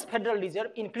US Federal Reserve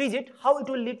increase it, how it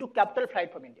will lead to capital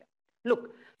flight from India?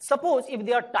 Look, suppose if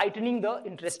they are tightening the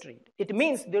interest rate, it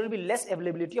means there will be less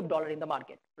availability of dollar in the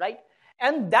market, right?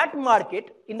 And that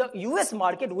market, in the US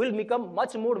market, will become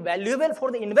much more valuable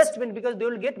for the investment because they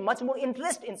will get much more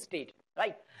interest in state,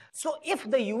 right? So if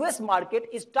the US market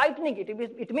is tightening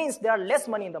it means there are less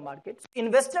money in the market. So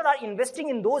investors are investing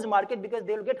in those markets because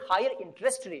they will get higher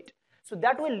interest rate. So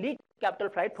that will lead to capital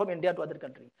flight from India to other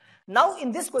countries. Now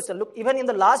in this question, look, even in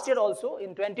the last year also,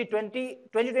 in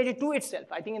 2022 itself,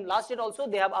 I think in last year also,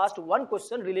 they have asked one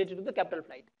question related to the capital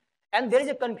flight. And there is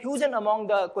a confusion among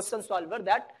the question solver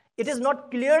that it is not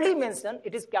clearly mentioned,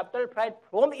 it is capital flight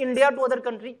from India to other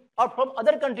country or from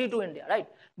other country to India, right?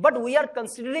 But we are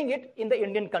considering it in the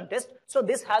Indian context, so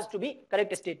this has to be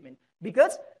correct statement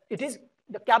because it is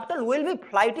the capital will be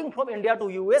flighting from India to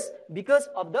US because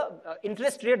of the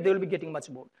interest rate they will be getting much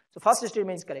more. So first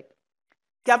statement is correct.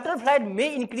 Capital flight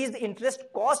may increase the interest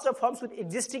cost of firms with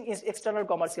existing external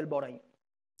commercial borrowing.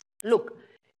 Look,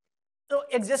 so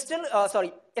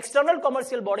external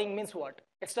commercial borrowing means what?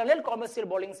 External commercial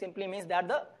borrowing simply means that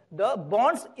the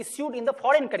bonds issued in the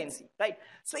foreign currency, right?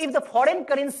 So if the foreign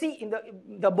currency in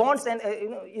the bonds and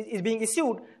is being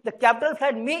issued, the capital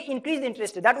flight may increase the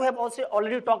interest rate. That we have also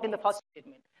already talked in the first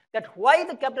statement. That why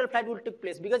the capital flight will take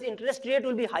place? Because interest rate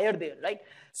will be higher there, right?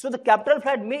 So the capital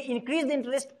flight may increase the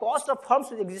interest cost of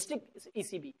firms with existing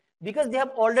ECB because they have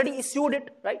already issued it,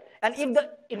 right? And if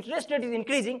the interest rate is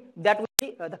increasing, that will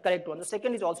be the correct one. The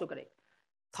second is also correct.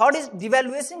 Third is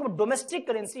devaluation of domestic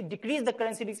currency decrease the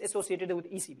currency risk associated with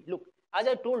ECB. Look, as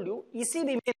I told you, ECB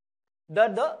means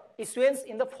the issuance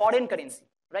in the foreign currency,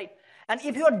 right? And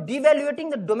if you are devaluating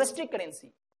the domestic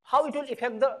currency, how it will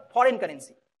affect the foreign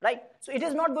currency, right? So it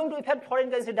is not going to affect foreign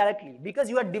currency directly because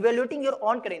you are devaluating your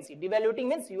own currency. Devaluating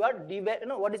means you are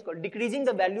what is called decreasing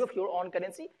the value of your own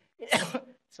currency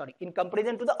in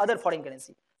comparison to the other foreign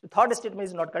currency. The third statement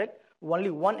is not correct. Only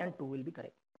 1 and 2 will be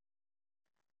correct.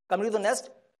 Coming to the next,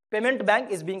 payment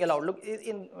bank is being allowed. Look,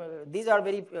 these are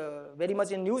very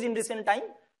much in news in recent time,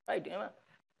 right?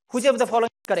 Which of the following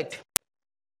is correct?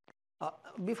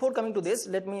 Before coming to this,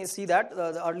 let me see that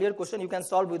the earlier question you can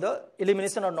solve with the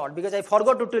elimination or not, because I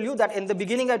forgot to tell you that in the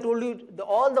beginning I told you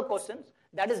all the questions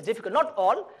that is difficult, not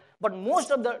all, but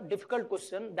most of the difficult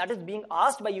question that is being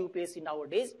asked by UPSC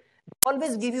nowadays, they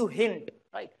always give you hint,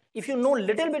 right? If you know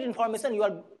little bit information, you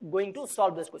are going to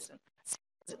solve this question.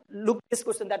 Look this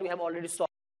question that we have already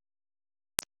solved.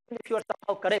 If you are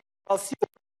somehow correct,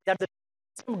 that the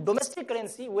domestic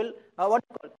currency will will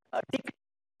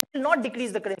not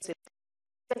decrease the currency.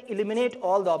 You can eliminate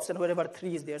all the options wherever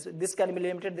 3 is there. So this can be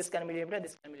eliminated, this can be eliminated,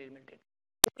 this can be eliminated.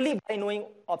 Only by knowing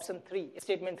option 3,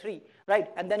 statement 3, right?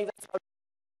 And then you can solve.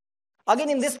 Again,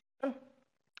 in this one,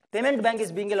 payment bank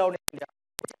is being allowed in India.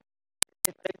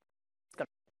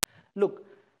 Look,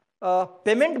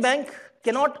 payment bank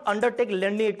cannot undertake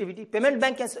lending activity. Payment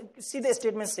bank can, see the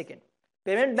statement second.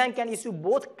 Payment bank can issue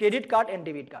both credit card and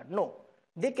debit card. No,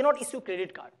 they cannot issue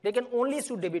credit card. They can only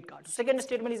issue debit card. So second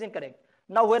statement is incorrect.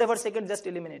 Now wherever second, just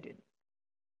eliminated.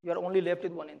 You are only left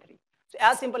with 1 and 3. So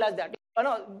as simple as that.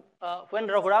 When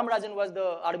Raghuram Rajan was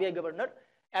the RBI governor,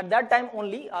 at that time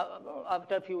only,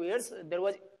 after a few years, there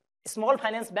was small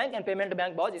finance bank and payment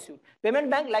bank was issued.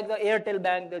 Payment bank like the Airtel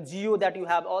bank, the Jio that you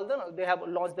have, they have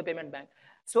launched the payment bank.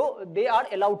 So they are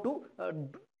allowed to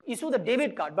issue the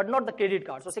debit card, but not the credit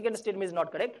card. So second statement is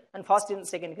not correct. And first and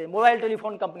second, mobile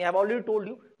telephone company, I have already told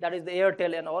you, that is the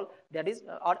Airtel and all, that is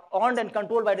are owned and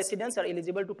controlled by residents, are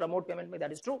eligible to promote payment bank,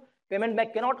 that is true. Payment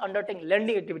bank cannot undertake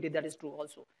lending activity, that is true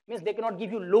also. Means they cannot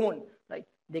give you loan, right?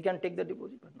 They can take the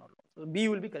deposit, but not loan. So B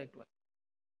will be correct one.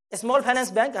 A small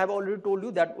finance bank, I have already told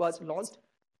you, that was launched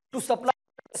to supply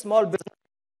a small business.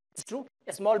 It's true.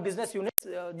 A small business units,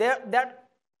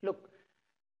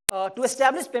 to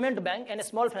establish payment bank and a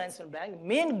small financial bank,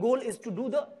 main goal is to do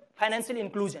the financial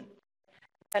inclusion.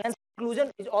 Financial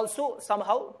inclusion is also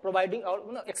somehow providing or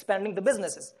expanding the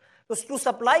businesses. So to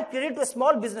supply credit to a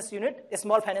small business unit, a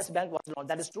small finance bank was launched.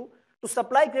 That is true. To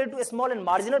supply credit to a small and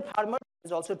marginal farmer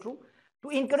is also true. To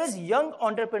encourage young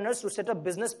entrepreneurs to set up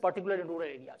business, particularly in rural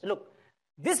areas. Look,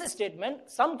 this statement,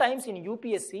 sometimes in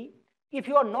UPSC, if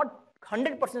you are not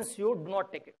 100% sure, do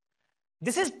not take it.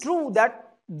 This is true that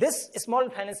this small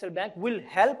financial bank will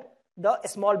help the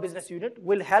small business unit,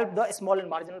 will help the small and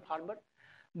marginal farmer.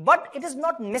 But it is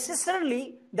not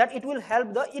necessarily that it will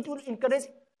help it will encourage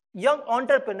young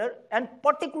entrepreneur, and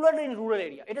particularly in rural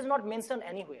area. It is not mentioned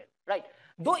anywhere, right?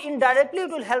 Though indirectly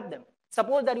it will help them.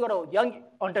 Suppose that you are a young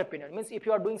entrepreneur, means if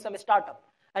you are doing some startup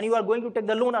and you are going to take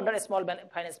the loan under a small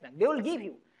finance bank, they will give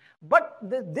you. But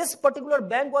this particular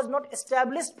bank was not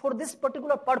established for this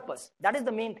particular purpose. That is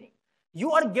the main thing. You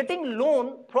are getting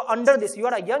loan under this. You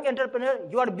are a young entrepreneur.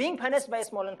 You are being financed by a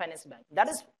small and finance bank. That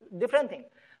is different thing.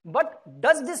 But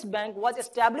does this bank was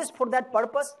established for that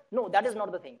purpose? No, that is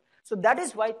not the thing. So that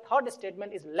is why third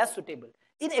statement is less suitable.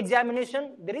 In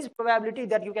examination, there is probability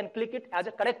that you can click it as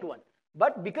a correct one.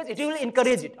 But because it will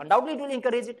encourage it, undoubtedly it will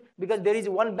encourage it, because there is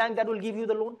one bank that will give you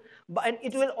the loan, and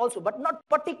it will also, but not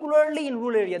particularly in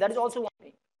rural area. That is also one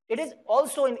thing. It is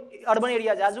also in urban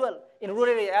areas as well, in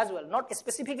rural area as well, not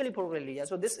specifically for rural area.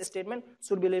 So this statement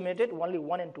should be limited. Only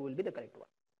 1 and 2 will be the correct one.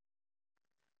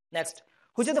 Next,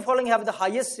 which of the following have the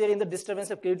highest share in the disturbance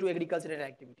of credit to agricultural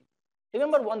activity?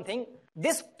 Remember one thing,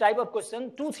 this type of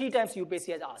question 2-3 times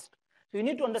UPSC has asked. So you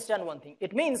need to understand one thing.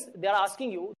 It means they are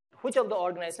asking you which of the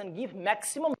organization give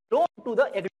maximum loan to the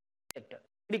agricultural sector,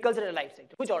 agricultural and life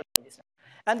sector, which organization?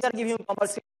 And they are giving you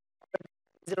commercial,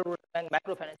 bank,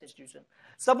 microfinance institution.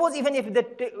 Suppose even if they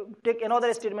take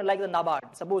another statement like the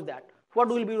NABARD, suppose that, what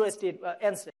will be your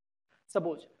answer?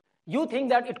 Suppose you think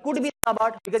that it could be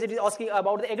NABARD because it is asking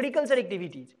about the agriculture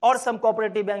activities, or some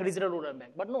cooperative bank, regional rural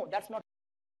bank. But no, that's not.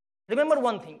 Remember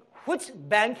one thing, which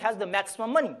bank has the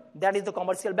maximum money? That is the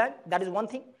commercial bank. That is one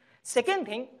thing. Second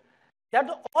thing, that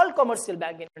all commercial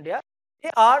banks in India,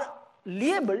 they are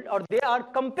liable or they are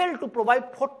compelled to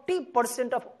provide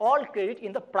 40% of all credit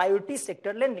in the priority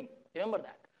sector lending. Remember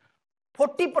that.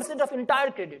 40% of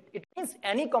entire credit. It means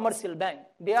any commercial bank,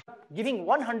 they are giving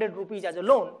 100 rupees as a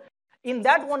loan. In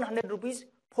that 100 rupees,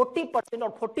 40%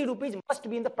 or 40 rupees must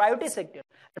be in the priority sector.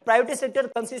 The priority sector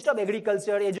consists of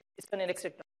agriculture, education, and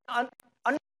etc.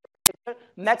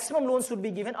 Maximum loans should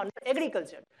be given under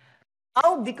agriculture.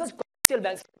 Now, because commercial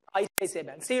banks, ICICI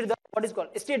Bank, say what is called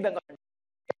State Bank of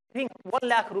India, 1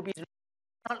 lakh rupees,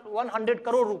 100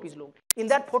 crore rupees loan. In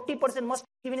that 40% must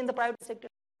be given in the private sector.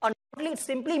 Unfortunately, it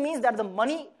simply means that the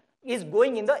money is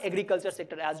going in the agriculture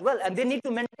sector as well, and they need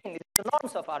to maintain the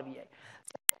norms of RBI.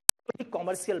 So, the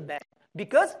commercial bank,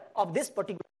 because of this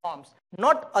particular norms,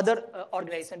 not other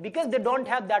organization, because they don't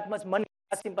have that much money,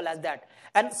 as simple as that.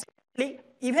 And secondly,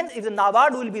 even if the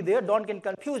NABARD will be there, don't get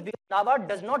confused, because NABARD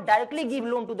does not directly give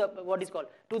loan to the, what is called,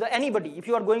 to the anybody. If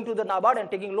you are going to the NABARD and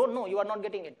taking loan, no, you are not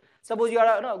getting it. Suppose you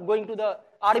are going to the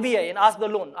RBI and ask the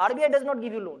loan. RBI does not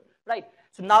give you loan, right?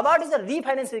 So NABARD is a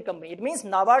refinancing company. It means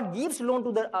NABARD gives loan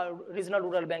to the regional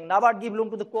rural bank. NABARD gives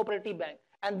loan to the cooperative bank.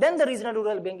 And then the regional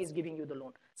rural bank is giving you the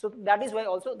loan. So that is why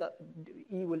also the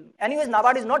E will. Anyways,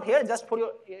 NABARD is not here. Just for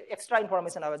your extra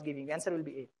information I was giving you. Answer will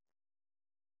be A.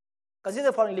 Consider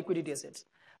the following liquidity assets.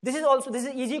 This is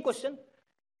easy question.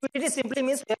 Liquidity simply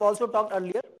means, we have also talked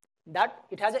earlier, that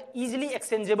it has a easily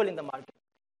exchangeable in the market.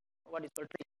 What is called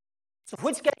trade. So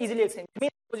which can easily exchange? It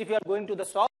means if you are going to the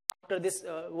shop after this,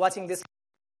 watching this,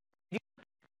 you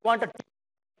want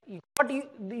what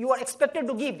you are expected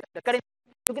to give the currency.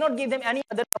 You cannot give them any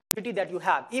other commodity that you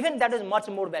have. Even that is much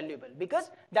more valuable because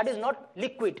that is not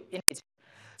liquid in nature.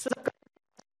 So the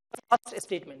first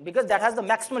statement, because that has the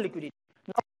maximum liquidity.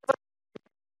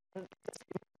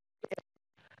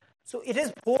 So it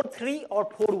is 4-3 or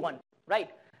 4-1, right?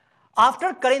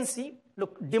 After currency,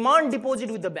 look, demand deposit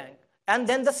with the bank, and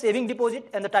then the saving deposit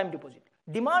and the time deposit.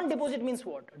 Demand deposit means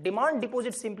what? Demand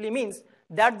deposit simply means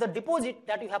that the deposit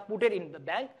that you have put it in the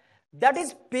bank, that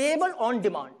is payable on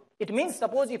demand. It means,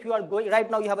 suppose if you are going, right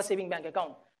now you have a saving bank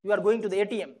account, you are going to the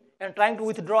ATM and trying to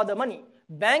withdraw the money,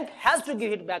 bank has to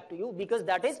give it back to you because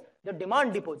that is the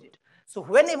demand deposit. So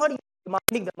whenever you are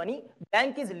demanding the money,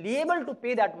 bank is liable to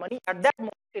pay that money. At that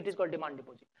moment, it is called demand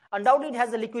deposit. Undoubtedly, it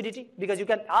has the liquidity because you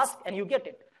can ask and you get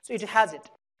it. So it has it.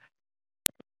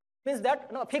 Means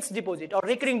that fixed deposit or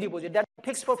recurring deposit, that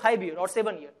fixed for 5 years or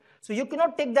 7 years. So you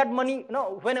cannot take that money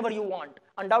whenever you want.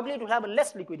 Undoubtedly, it will have a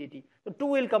less liquidity. So 2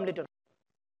 will come later.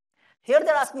 Here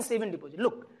they're asking saving deposit.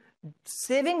 Look,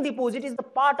 saving deposit is the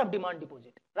part of demand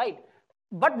deposit, right?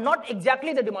 But not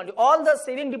exactly the demand. All the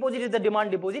saving deposit is the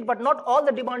demand deposit, but not all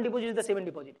the demand deposit is the saving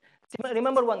deposit.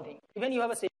 Remember one thing, when you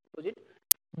have a saving deposit,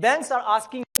 banks are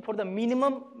asking for the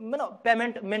minimum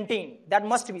payment maintained. That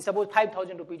must be, suppose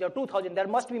 5,000 rupees or 2,000, that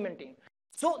must be maintained.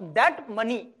 So that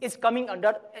money is coming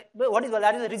under,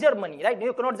 that is a reserve money, right?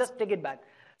 You cannot just take it back.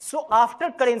 So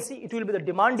after currency, it will be the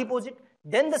demand deposit,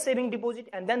 then the saving deposit,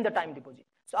 and then the time deposit.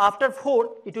 So after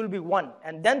 4, it will be 1,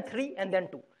 and then 3, and then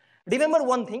 2. Remember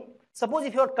one thing, suppose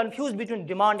if you are confused between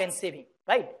demand and saving,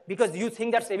 right? Because you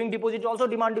think that saving deposit is also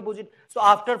demand deposit. So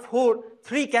after 4,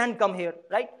 3 can come here,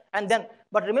 right? And then,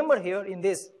 but remember here in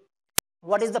this,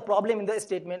 what is the problem in the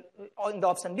statement, in the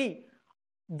option B?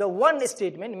 The one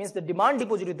statement means the demand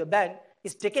deposit with the bank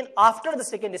is taken after the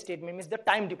second statement, means the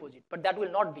time deposit. But that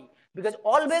will not be, because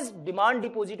always demand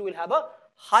deposit will have a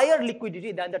higher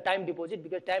liquidity than the time deposit,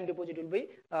 because time deposit will be,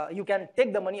 you can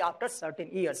take the money after certain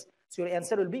years. So your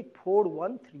answer will be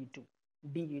 4132.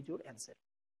 D is your answer.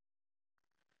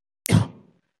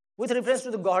 With reference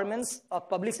to the governments of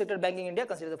public sector bank in India,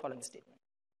 consider the following statement.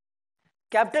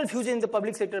 Capital fusion in the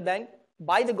public sector bank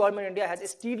by the government in India has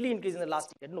steadily increased in the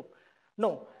last year.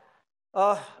 No.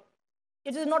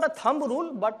 It is not a thumb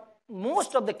rule, but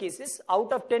most of the cases,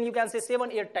 out of 10, you can say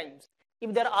 7-8 times.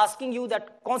 If they're asking you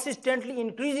that consistently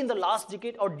increase in the last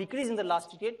decade or decrease in the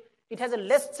last decade, it has a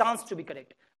less chance to be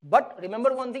correct. But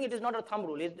remember one thing, it is not a thumb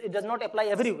rule. It does not apply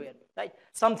everywhere, right?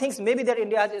 Some things maybe that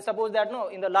India has, suppose that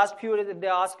in the last few years, if they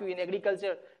ask you in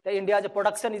agriculture, that India's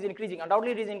production is increasing.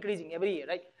 Undoubtedly, it is increasing every year,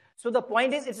 right? So the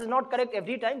point is, it is not correct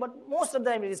every time, but most of the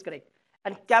time it is correct.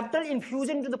 And capital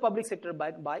infusion into the public sector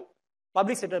bank by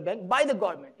the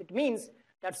government. It means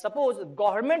that suppose the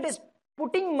government is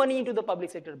putting money into the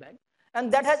public sector bank,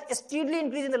 and that has steadily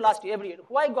increased in the last year, every year.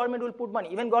 Why government will put money?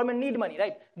 Even government need money,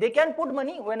 right? They can put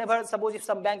money whenever, suppose if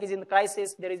some bank is in the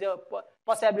crisis, there is a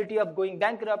possibility of going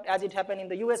bankrupt, as it happened in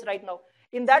the US right now.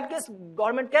 In that case,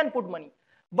 government can put money.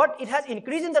 But it has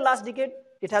increased in the last decade,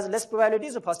 it has less probability.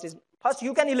 So first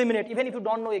you can eliminate, even if you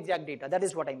don't know exact data. That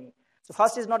is what I mean. So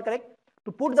first is not correct.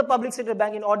 To put the public sector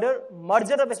bank in order,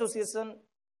 merger of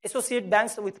associate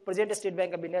banks with present State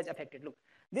Bank of India is affected. Look,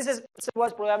 this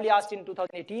was probably asked in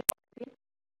 2018.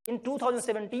 In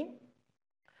 2017,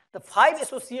 the 5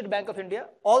 associate Bank of India,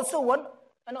 also one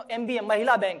MBM,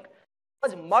 Mahila Bank,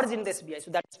 was merged in the SBI.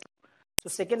 So that's true. So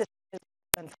second is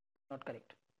not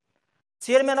correct.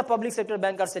 Chairman of public sector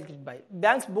bank are selected by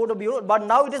Banks Board of Bureau, but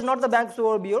now it is not the Banks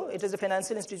Board of Bureau, it is the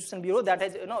Financial Institution Bureau that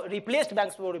has replaced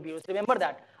Banks Board of Bureau. So remember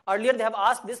that. Earlier they have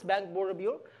asked this Bank Board of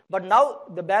Bureau, but now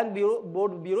the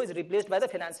Board of Bureau is replaced by the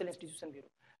Financial Institution Bureau.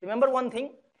 Remember one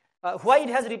thing, why it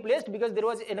has replaced? Because there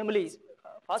was anomalies.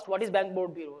 First, what is Bank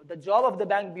Board Bureau? The job of the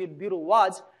Bank Bureau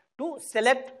was to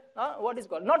select what is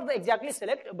called, not the exactly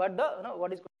select, but the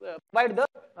what is called, provide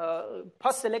the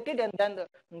first selected and then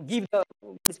give the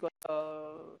what is called,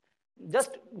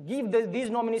 just give these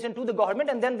nomination to the government,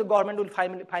 and then the government will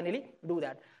finally do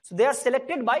that. So they are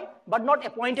selected by, but not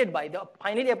appointed by. The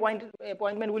finally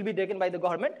appointment will be taken by the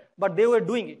government, but they were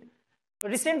doing it.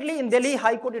 Recently, in Delhi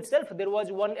High Court itself, there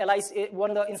was one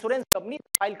the insurance company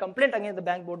filed complaint against the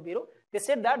Bank Board Bureau. They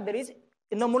said that there is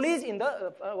anomalies in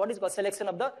the what is called selection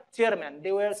of the chairman.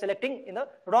 They were selecting in the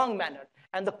wrong manner,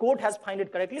 and the court has found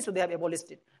it correctly, so they have abolished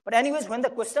it. But anyways, when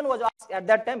the question was asked at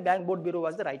that time, Bank Board Bureau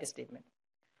was the right statement.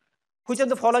 Which of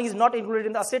the following is not included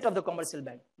in the asset of the commercial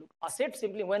bank? Look, asset,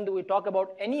 simply when we talk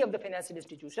about any of the financial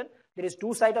institution, there is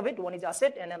two sides of it. One is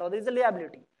asset and another is the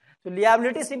liability. So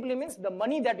liability simply means the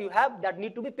money that you have that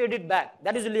need to be paid it back.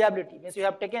 That is liability. Means you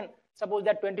have taken, suppose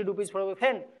that 20 rupees from a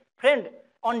friend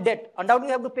on debt. Undoubtedly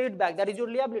you have to pay it back. That is your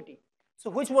liability. So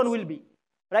which one will be?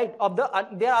 Right?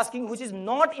 They are asking which is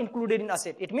not included in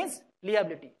asset. It means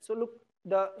liability. So look,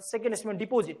 the second statement,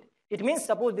 deposit. It means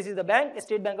suppose this is the bank,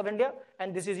 State Bank of India,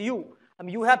 and this is you.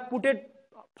 You have put it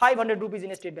 500 rupees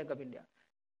in a State Bank of India.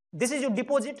 This is your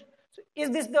deposit. So is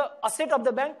this the asset of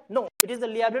the bank? No, it is the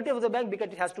liability of the bank because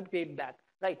it has to pay it back.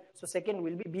 Right? So second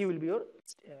will be, B will be your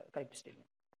correct statement.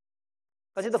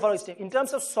 Consider the following statement. In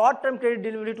terms of short-term credit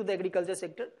delivery to the agriculture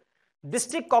sector,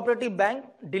 district cooperative bank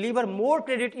deliver more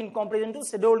credit in comparison to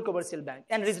scheduled commercial bank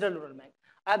and regional rural bank.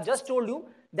 I have just told you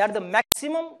that the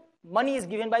maximum money is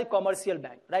given by commercial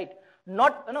bank, right?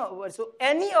 Not, so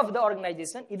any of the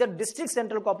organization, either district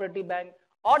central cooperative bank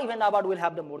or even NABARD will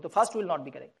have the more. The first will not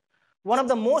be correct. One of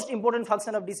the most important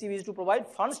function of DCB is to provide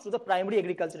funds to the primary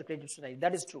agricultural credit society.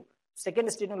 That is true.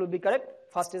 Second statement will be correct.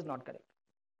 First is not correct.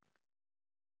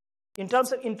 In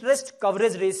terms of interest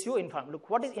coverage ratio in farm, look,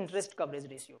 what is interest coverage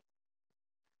ratio?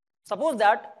 Suppose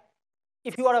that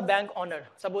if you are a bank owner,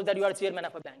 suppose that you are chairman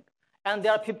of a bank, and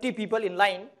there are 50 people in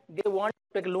line, they want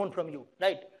to take a loan from you,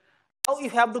 right? Now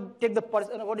you have to take the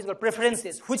what is called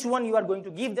preferences, which one you are going to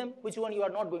give them, which one you are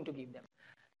not going to give them.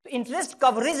 So interest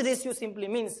coverage ratio simply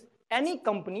means any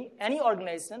company, any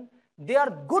organization, they are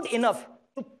good enough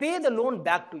to pay the loan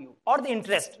back to you, or the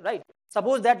interest, right?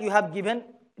 Suppose that you have given,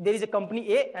 there is a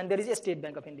company A and there is a State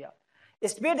Bank of India. A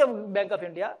State Bank of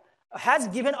India has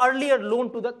given earlier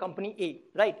loan to the company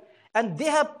A, right? And they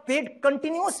have paid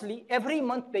continuously every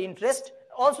month the interest,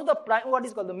 also the what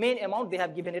is called the main amount they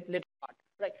have given it later part,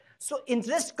 right? So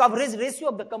interest coverage ratio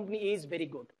of the company A is very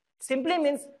good. Simply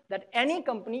means that any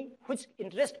company which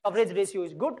interest coverage ratio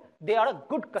is good, they are a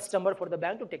good customer for the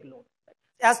bank to take loan.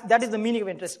 As that is the meaning of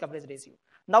interest coverage ratio.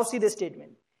 Now see the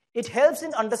statement. It helps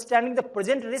in understanding the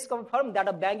present risk of a firm that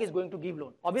a bank is going to give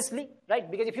loan. Obviously, right?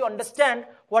 Because if you understand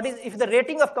what is, if the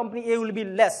rating of company A will be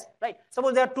less, right?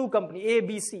 Suppose there are two companies, A,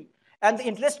 B, C, and the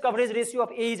interest coverage ratio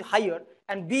of A is higher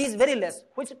and B is very less.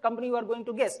 Which company you are going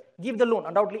to guess? Give the loan,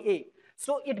 undoubtedly A.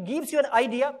 So it gives you an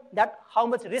idea that how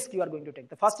much risk you are going to take.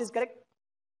 The first is correct.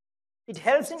 It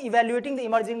helps in evaluating the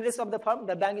emerging risk of the firm.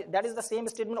 The bank, that is the same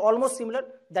statement, almost similar.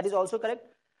 That is also correct.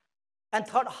 And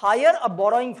third, higher a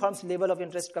borrowing firm's level of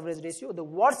interest coverage ratio, the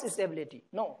worse its ability.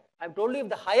 No, I've told you if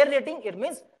the higher rating, it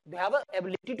means they have an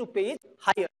ability to pay it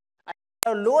higher. And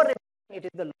a lower rating, it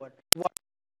is the lower. What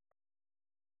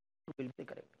will be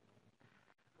correct?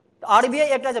 The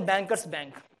RBI acts as a banker's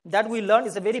bank. That we learned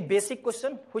is a very basic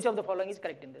question. Which of the following is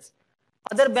correct in this?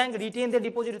 Other banks retain their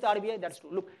deposit with RBI. That's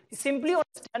true. Look, simply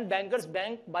understand banker's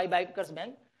bank by banker's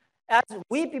bank. As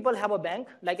we people have a bank,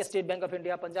 like a State Bank of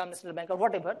India, Punjab National Bank, or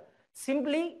whatever,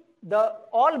 simply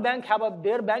all bank have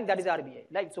their bank, that is RBI.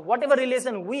 Like, so whatever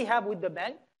relation we have with the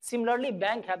bank, similarly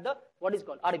bank have the what is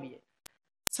called RBI.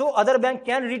 So other bank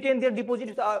can retain their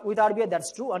deposit with RBI,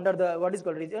 that's true, under the what is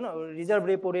called reserve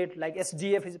repo rate, like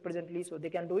SGF is presently, so they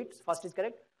can do it. First is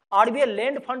correct. RBI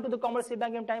lend fund to the commercial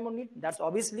bank in time of need. That's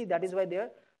obviously, that is why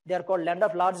they are called lender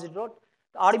of large drought.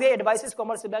 The RBI advises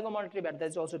commercial bank on monetary bad. That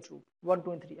is also true. 1,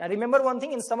 2, and 3. And remember one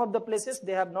thing, in some of the places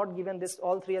they have not given this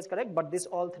all three as correct, but this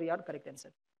all three are correct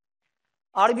answer.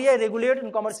 RBI regulate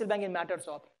in commercial bank in matters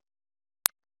of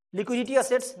liquidity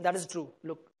assets. That is true.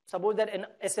 Look, suppose that in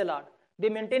SLR, they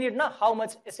maintain it now, how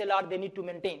much SLR they need to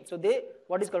maintain. So they,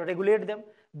 what is called, regulate them.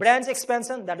 Branch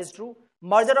expansion, that is true.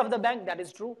 Merger of the bank, that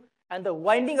is true. And the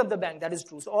winding of the bank, that is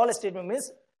true. So all statement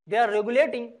means they are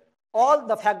regulating all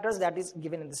the factors that is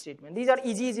given in the statement. These are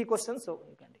easy questions, so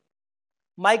you can take.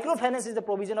 Microfinance is the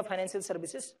provision of financial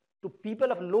services to people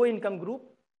of low income group.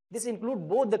 This includes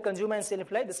both the consumer and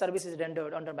self-employed. The service is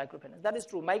rendered under microfinance. That is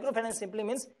true. Microfinance simply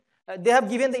means they have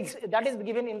given that is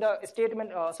given in the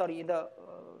statement. In the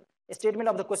statement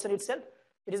of the question itself.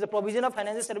 It is the provision of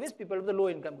financial service people of the low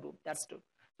income group. That's true.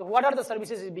 So what are the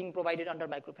services is being provided under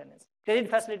microfinance? Credit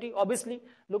facility, obviously.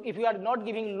 Look, if you are not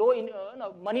giving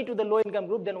money to the low income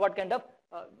group, then what kind of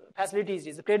facilities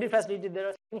is? The credit facility, there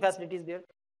are facilities there.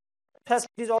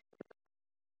 Facilities all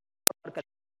correct.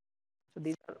 So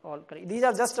these are all correct. These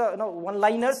are just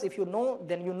one-liners. If you know,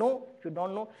 then you know. If you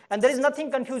don't know, and there is nothing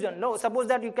confusion. No, suppose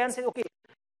that you can say, okay,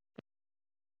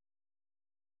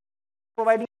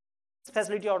 providing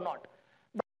facility or not,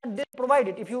 but they provide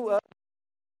it. If you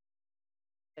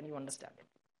then you understand it.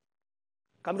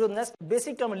 Coming to the next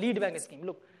basic term, lead bank scheme.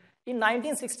 Look, in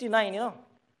 1969,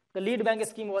 the lead bank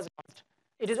scheme was launched.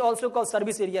 It is also called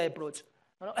service area approach.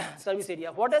 Service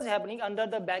area. What is happening under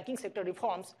the banking sector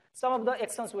reforms? Some of the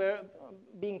actions were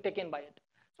being taken by it.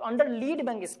 So under lead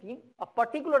bank scheme, a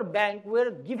particular bank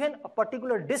were given a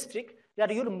particular district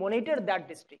that you monitor that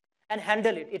district and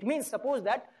handle it. It means suppose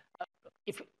that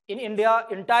if in India,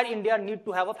 entire India need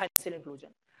to have a financial inclusion.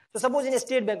 So suppose in a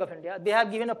State Bank of India, they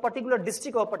have given a particular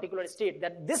district or a particular state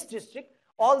that this district,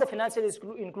 all the financial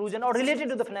inclusion or related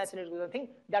to the financial inclusion thing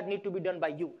that need to be done by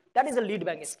you. That is a lead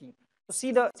bank scheme. So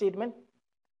see the statement.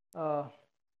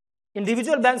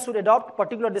 Individual banks should adopt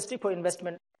particular district for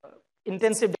investment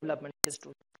intensive development. Is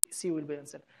true. C will be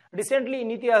answered. Recently,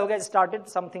 Niti Aayog has started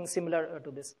something similar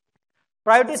to this.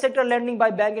 Priority sector lending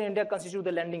by bank in India constitute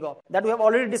the lending of that we have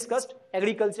already discussed: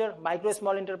 agriculture, micro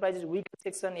small enterprises, weak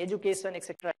section, education,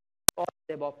 etc. All of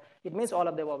the above. It means all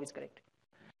of the above is correct.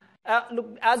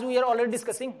 Look, as we are already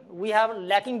discussing, we have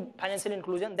lacking financial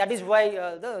inclusion. That is why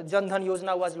the Jan Dhan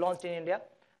Yojana was launched in India.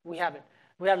 We have it.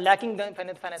 We are lacking the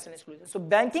financial inclusion. So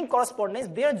banking correspondents,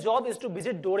 their job is to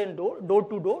visit door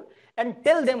to door, and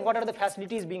tell them what are the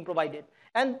facilities being provided.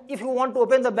 And if you want to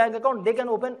open the bank account, they can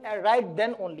open right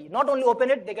then only. Not only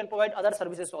open it, they can provide other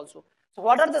services also. So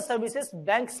what are the services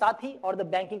Bank Sathi or the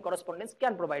banking correspondents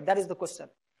can provide? That is the question.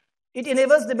 It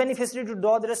enables the beneficiary to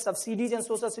draw their subsidies and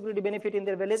social security benefit in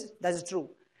their village. That is true.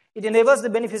 It enables the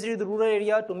beneficiary of the rural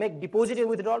area to make deposit and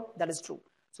withdrawal. That is true.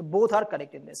 So both are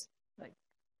correct in this. Right.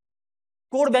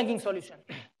 Core banking solution.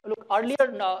 Look, earlier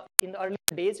in the earlier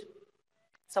days,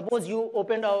 suppose you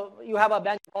have a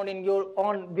bank account in your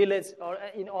own village or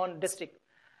in own district.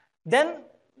 Then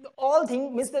all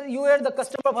thing means that you are the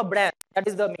customer of a branch. That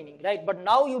is the meaning, right? But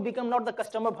now you become not the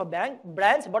customer of a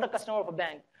branch, but a customer of a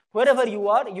bank. Wherever you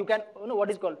are, you can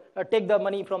what is called take the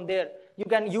money from there. You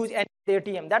can use any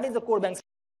ATM. That is the core bank.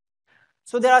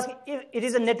 So there are, it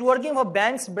is a networking of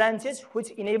banks branches which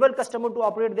enable customer to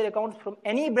operate their accounts from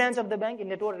any branch of the bank in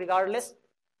network regardless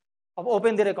of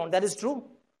open their account. That is true.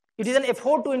 It is an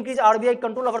effort to increase RBI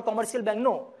control over commercial bank.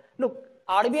 No, look,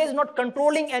 RBI is not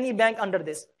controlling any bank under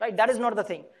this, right? That is not the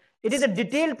thing. It is a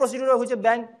detailed procedure of which a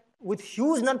bank with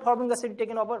huge non-performing asset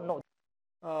taken over. No,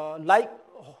 like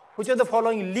which of the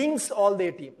following links all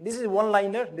the ATM. This is one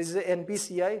liner. This is a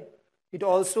NPCI. It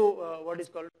also what is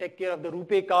called take care of the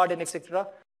RuPay card and etc.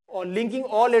 Or linking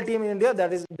all ATM in India.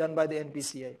 That is done by the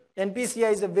NPCI.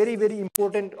 NPCI is a very, very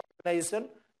important organization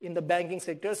in the banking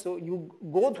sector. So you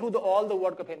go through all the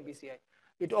work of NPCI.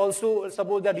 It also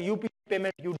suppose that UPI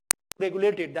payment you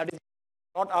regulate it. That is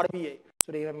not RBI.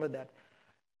 So remember that.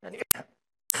 And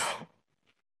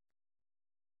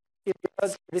it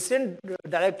was recent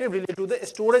directive related to the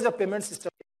storage of payment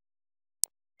system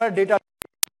data.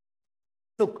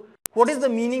 Look, what is the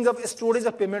meaning of storage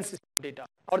of payment system data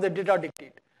or the data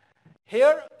dictate?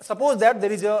 Here, suppose that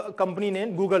there is a company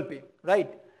named Google Pay,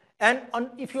 right? And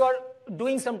if you are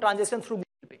doing some transaction through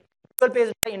Google Pay, Google Pay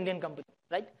is an Indian company,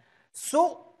 right?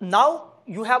 So now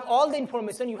you have all the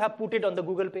information, you have put it on the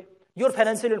Google Pay. Your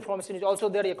financial information is also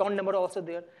there, your account number also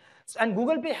there. And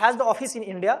Google Pay has the office in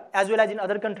India as well as in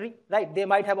other country, right? They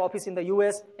might have office in the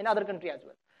US and other country as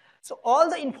well. So all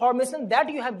the information that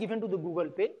you have given to the Google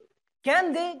Pay,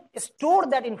 can they store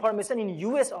that information in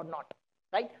US or not,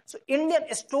 right? So Indian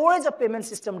storage of payment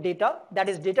system data, that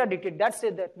is data dictate, that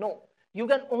says that no, you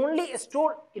can only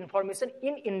store information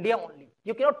in India only.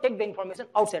 You cannot take the information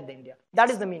outside the India. That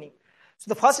is the meaning.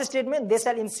 So the first statement, they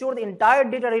shall ensure the entire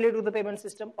data related to the payment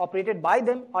system operated by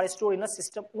them are stored in a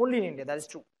system only in India. That is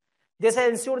true. They shall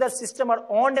ensure that systems are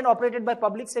owned and operated by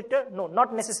public sector. No,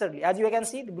 not necessarily. As you can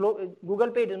see,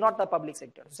 Google Pay is not the public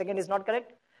sector. Second is not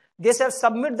correct. They shall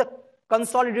submit the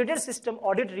consolidated system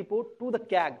audit report to the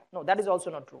CAG. No, that is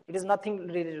also not true. It is nothing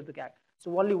related to the CAG.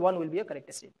 So only one will be a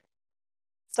correct statement.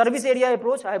 Service area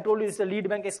approach, I have told you it's a lead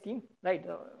bank scheme, right?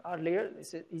 Earlier,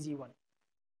 it's an easy one.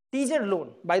 Teaser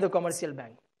loan by the commercial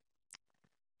bank.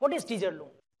 What is teaser loan?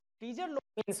 Teaser loan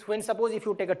means when suppose if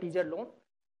you take a teaser loan,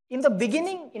 in the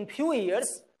beginning, in few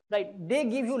years, right, they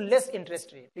give you less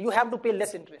interest rate. You have to pay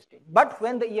less interest rate. But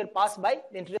when the year pass by,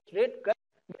 the interest rate gets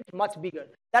much bigger.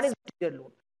 That is teaser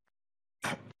loan.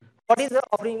 What is the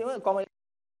offering common?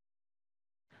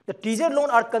 The teaser loan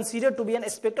are considered to be an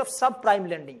aspect of subprime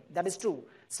lending. That is true.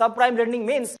 Subprime lending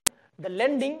means the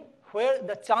lending where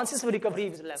the chances of recovery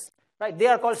is less. Right? They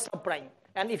are called subprime.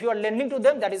 And if you are lending to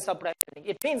them, that is subprime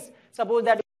lending. It means, suppose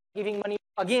that you are giving money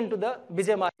again to the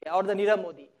Vijay Mallya or the Nirav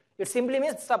Modi. It simply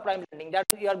means subprime lending, that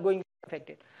you are going to be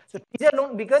affected. So teaser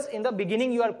loan, because in the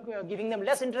beginning you are giving them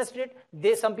less interest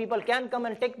rate, some people can come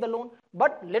and take the loan,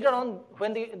 but later on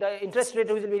when the interest rate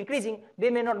will be increasing, they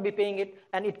may not be paying it,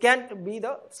 and it can be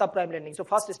the subprime lending. So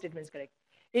first statement is correct.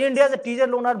 In India, the teaser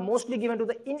loan are mostly given to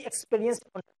the inexperienced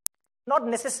entrepreneur, not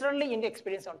necessarily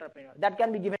inexperienced entrepreneur. That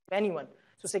can be given to anyone.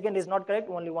 So second is not correct,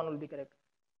 only one will be correct.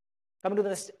 Coming to the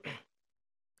next.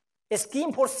 A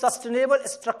scheme for sustainable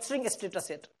structuring a state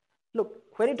asset. Look,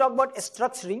 when you talk about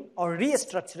structuring or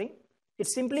restructuring, it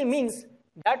simply means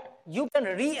that you can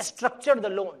restructure the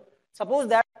loan. Suppose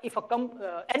that if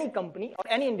any company or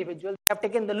any individual have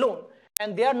taken the loan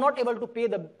and they are not able to pay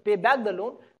back the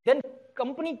loan, then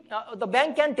the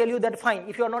bank can tell you that fine,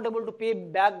 if you are not able to pay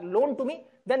back loan to me,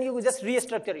 then you just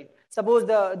restructure it. Suppose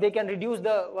they can reduce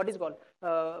the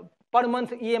per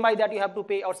month EMI that you have to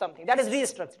pay or something. That is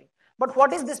restructuring. But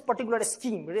what is this particular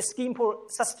scheme? It is a scheme for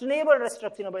sustainable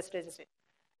restructuring of a state asset.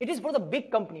 It is for the big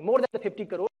company, more than the 50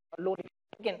 crore loan.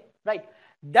 Again, right?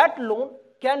 That loan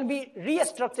can be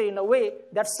restructured in a way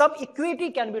that some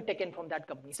equity can be taken from that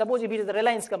company. Suppose if it is the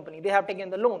Reliance company, they have taken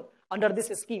the loan under this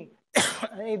scheme.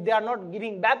 If they are not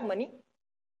giving back money,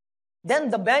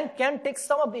 then the bank can take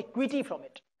some of the equity from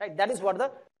it. Right? That is what the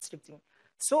restructuring.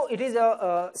 So it is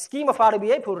a scheme of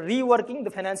RBI for reworking the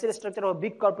financial structure of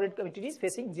big corporate entities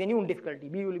facing genuine difficulty.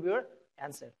 B will be your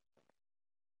answer.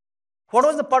 What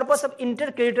was the purpose of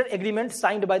inter-creditor agreement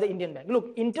signed by the Indian bank?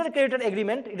 Look, inter-creditor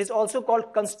agreement, it is also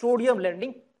called consortium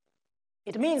lending.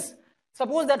 It means,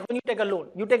 suppose that when you take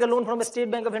a loan from a State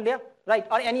Bank of India, right,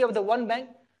 or any of the one bank,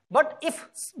 but if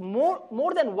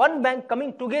more than one bank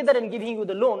coming together and giving you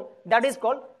the loan, that is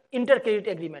called inter-credit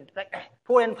agreement, right?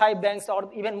 4 and 5 banks or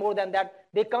even more than that,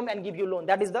 they come and give you loan.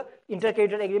 That is the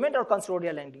inter-credit agreement or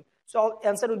consortium lending. So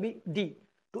answer will be D.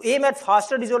 To aim at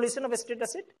faster resolution of a state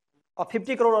asset of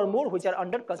 50 crore or more which are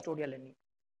under custodial lending.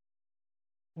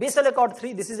 Basel Accord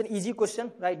 3, this is an easy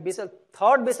question, right?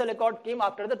 Third Basel Accord came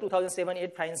after the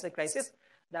 2007-8 financial crisis.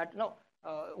 That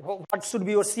what should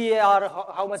be your CAR,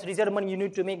 how much reserve money you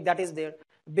need to make, that is there.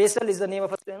 Basel is the name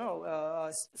of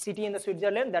a city in the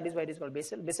Switzerland, that is why it is called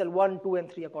Basel. Basel 1, 2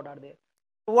 and 3 accord are there.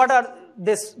 What are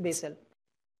this Basel?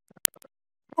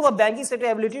 Improve a banking sector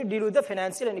ability to deal with the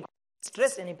financial and economic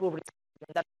stress and improve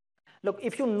risk. Look,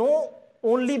 if you know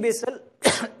only Basel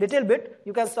little bit,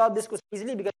 you can solve this question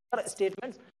easily because our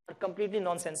statements are completely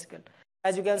nonsensical.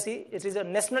 As you can see, it is a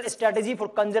national strategy for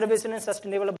conservation and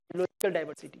sustainable biological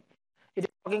diversity. It is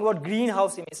talking about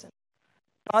greenhouse emission.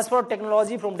 Transfer of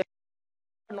technology from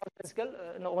nonsensical,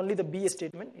 only the B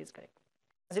statement is correct.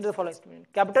 Consider the following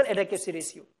statement. Capital adequacy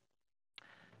ratio.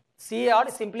 CAR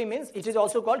simply means, it is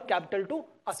also called capital to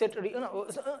asset,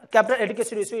 capital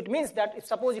adequacy ratio. It means that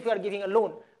suppose if you are giving a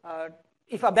loan,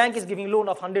 if a bank is giving loan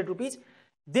of 100 rupees,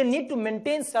 they need to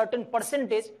maintain certain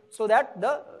percentage so that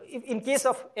in case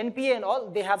of NPA and all,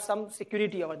 they have some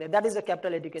security over there. That is the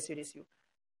capital adequacy ratio.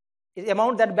 The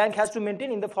amount that bank has to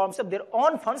maintain in the forms of their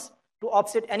own funds to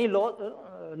offset any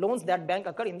loans that bank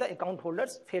occur in the account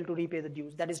holders fail to repay the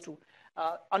dues. That is true.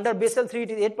 Under Basel 3,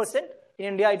 it is 8%. In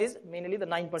India, it is mainly the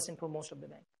 9% for most of the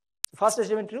banks. First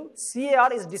statement true.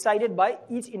 CAR is decided by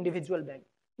each individual bank.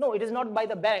 No, it is not by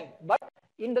the bank, but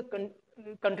in the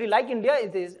country like India,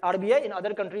 it is RBI. In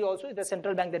other country also, it is the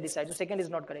central bank that decides. So second is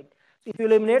not correct. So if you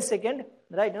eliminate second,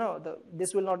 right?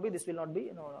 This will not be. This will not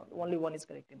be. No, only one is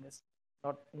correct in this.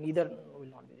 Neither will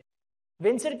not be there.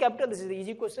 Venture capital. This is the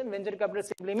easy question. Venture capital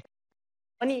simply means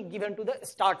money given to the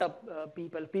startup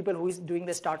people who is doing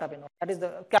the startup and all. That is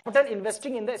the capital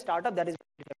investing in the startup. That is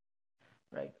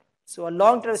right. So a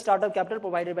long-term startup capital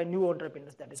provided by new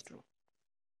entrepreneurs. That is true.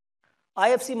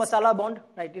 IFC Masala bond,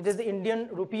 right? It is the Indian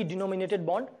rupee denominated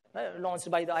bond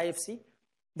launched by the IFC.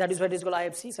 That is why it is called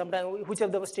IFC. Sometimes, which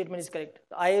of the statement is correct?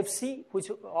 The IFC, which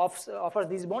offers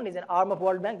this bond, is an arm of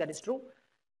World Bank. That is true.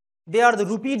 They are the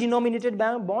rupee denominated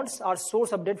bonds are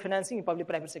source of debt financing in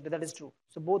public-private sector. That is true.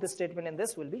 So both the statement and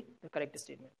this will be the correct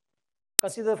statement.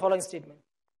 Consider the following statement.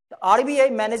 The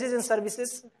RBI manages and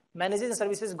services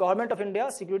government of India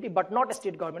security, but not a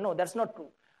state government. No, that's not true.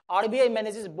 RBI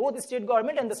manages both the state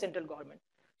government and the central government.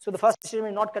 So the first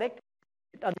statement is not correct.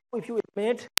 If you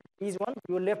eliminate these one,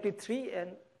 you are left with 2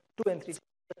 and 3.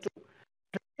 True.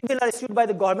 Bills are issued by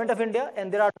the government of India,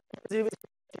 and there are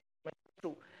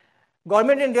true.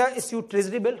 Government of India issued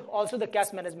treasury bill, also the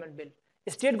cash management bill.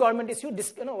 State government issue,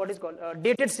 what is called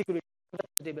dated security.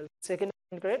 Second,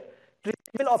 incorrect. Treasury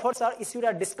bill offers are issued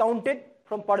at discounted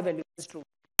from par value. This is true.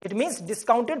 It means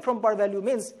discounted from par value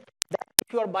means that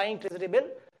if you are buying treasury bill,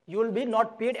 you will be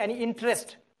not paid any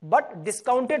interest, but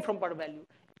discounted from par value.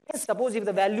 Suppose if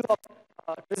the value of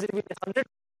treasury bill is 100,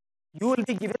 you will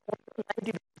be given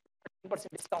 90%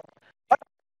 discount. But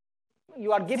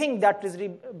you are giving that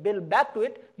treasury bill back to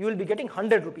it, you will be getting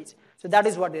 100 rupees. So that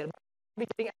is what they are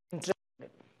getting interest.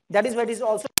 That is why it is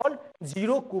also called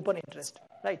zero coupon interest,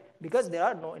 right? Because there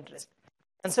are no interest.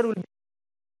 Answer will be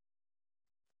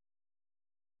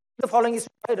the following is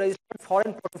registered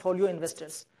foreign portfolio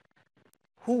investors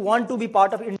who want to be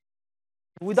part of India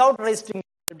without registering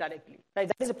directly, right?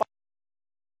 That is a part.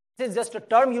 This is just a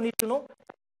term you need to know.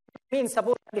 It means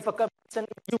suppose if a person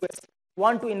in US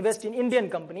want to invest in Indian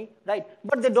company, right?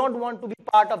 But they don't want to be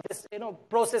part of this,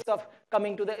 process of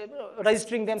coming to the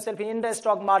registering themselves in India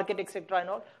stock market, etc. And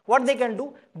all. What they can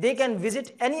do, they can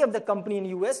visit any of the company in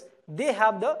US. They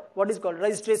have the what is called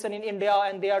registration in India,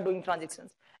 and they are doing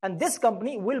transactions. And this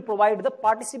company will provide the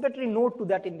participatory note to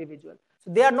that individual.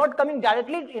 So they are not coming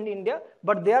directly in India,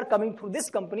 but they are coming through this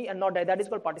company and not that is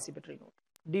called participatory note.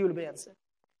 D will be answer.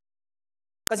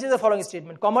 Consider the following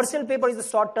statement. Commercial paper is a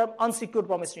short-term unsecured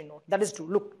promissory note. That is true.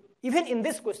 Look, even in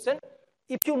this question,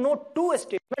 if you know two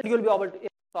statements, you will be able to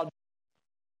solve.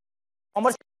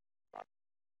 Commercial,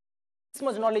 this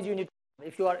much knowledge you need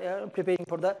if you are preparing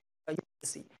for the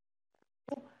UPSC.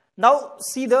 Now,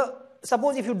 see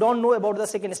suppose if you don't know about the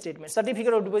second statement,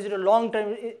 certificate of deposit is a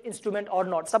long-term instrument or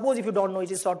not. Suppose if you don't know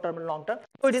it is short-term or long-term,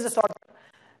 so it is a short-term.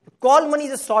 Call money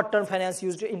is a short-term finance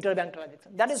used to interbank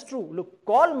transaction. That is true. Look,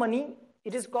 call money,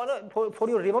 it is called, for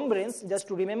your remembrance, just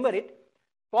to remember it,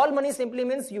 call money simply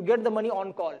means you get the money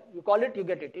on call. You call it, you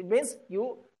get it. It means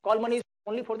you call money is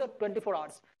only for the 24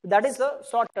 hours. That is a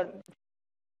short-term.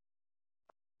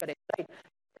 Correct, right?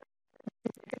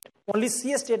 Only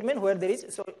C a statement where there is,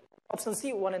 so option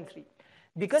C, 1 and 3.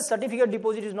 Because certificate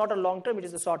deposit is not a long term, it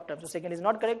is a short term. So second is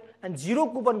not correct. And zero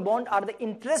coupon bond are the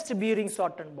interest bearing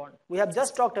short term bond. We have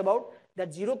just talked about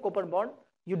that zero coupon bond,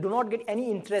 you do not get any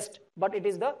interest, but it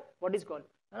is the, what is called,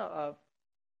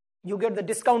 you get the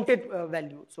discounted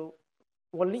value. So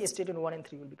only statement 1 and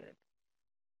 3 will be correct.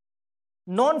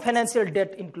 Non-financial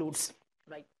debt includes,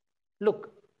 right?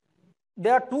 Look,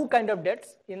 there are two kinds of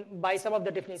debts by some of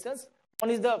the definitions. One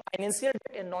is the financial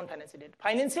debt and non-financial debt.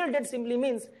 Financial debt simply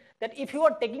means that if you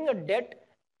are taking a debt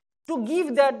to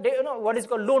give that, what is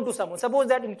called loan to someone. Suppose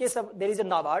that in case of there is a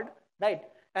NABARD, right?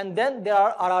 And then there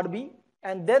are RRB,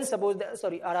 and then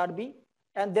RRB,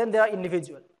 and then there are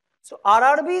individual. So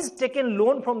RRB is taken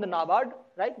loan from the NABARD,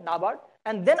 right? NABARD,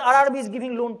 and then RRB is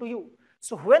giving loan to you.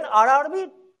 So when RRB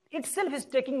itself is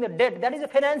taking the debt, that is a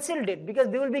financial debt because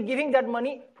they will be giving that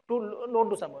money to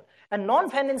loan to someone. And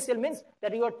non-financial means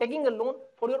that you are taking a loan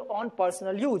for your own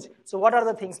personal use. So what are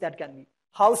the things that can be?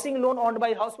 Housing loan owned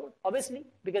by household, obviously,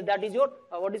 because that is your,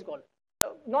 what is called,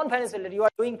 non-financial debt. You are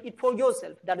doing it for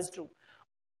yourself, that is true.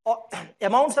 Or,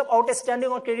 amounts of outstanding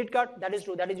on credit card, that is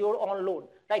true, that is your own loan,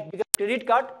 right? Because credit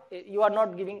card, you are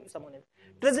not giving someone else.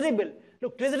 Treasury bill,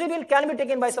 look, treasury bill can be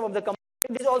taken by some of the companies.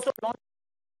 It is also not,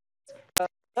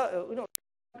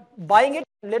 buying it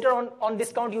later on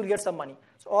discount, you will get some money.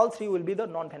 So all three will be the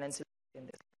non-financial in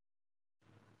this.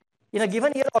 In a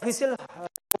given year, official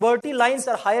poverty lines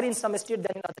are higher in some state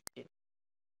than in other states.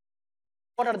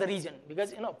 What are the reason?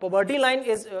 Because poverty line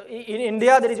is in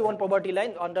India there is one poverty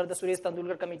line under the Suresh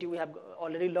Tandulkar committee. We have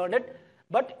already learned it.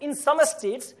 But in some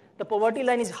states the poverty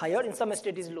line is higher, in some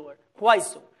states is lower. Why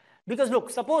so? Because look,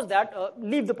 suppose that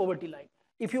leave the poverty line.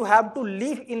 If you have to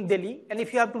live in Delhi and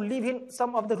if you have to live in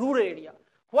some of the rural area,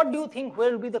 what do you think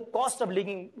where will be the cost of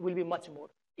living will be much more?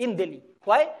 In Delhi.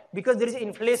 Why? Because there is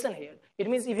inflation here. It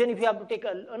means even if you have to take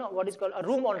a what is called a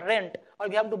room on rent, or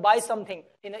if you have to buy something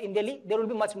in Delhi, there will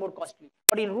be much more costly.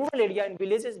 But in rural area, in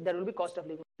villages, there will be cost of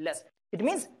living less. It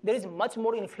means there is much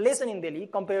more inflation in Delhi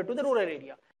compared to the rural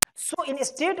area. So in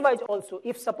state-wise also,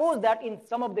 if suppose that in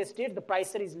some of the states the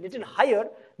price is little higher,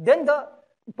 then the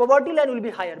poverty line will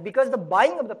be higher because the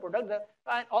buying of the product.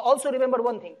 Also remember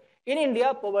one thing, in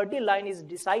India, poverty line is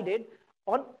decided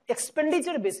on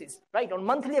expenditure basis, right? On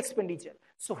monthly expenditure.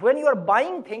 So when you are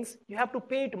buying things, you have to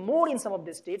pay it more in some of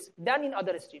the states than in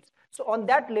other states. So on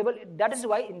that level, that is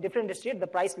why in different states, the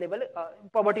price level,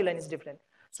 poverty line is different.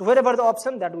 So wherever the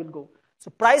option, that will go. So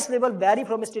price level vary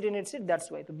from state to state, that's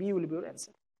why. So B will be your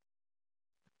answer.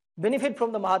 Benefit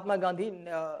from the Mahatma Gandhi,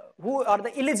 who are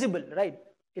the eligible, right?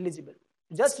 Eligible.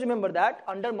 Just remember that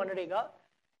under Manrega,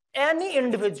 any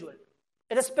individual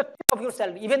irrespective of your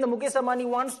salary. Even the Mukesh Ambani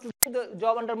wants to do the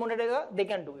job under Monrega, they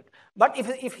can do it. But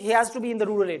if he has to be in the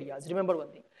rural areas, remember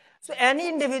one thing. So any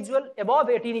individual above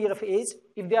 18 years of age,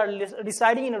 if they are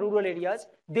residing in rural areas,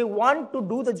 they want to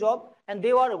do the job and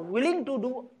they are willing to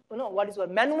do what is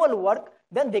called manual work,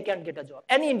 then they can get a job.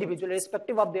 Any individual,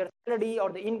 irrespective of their salary or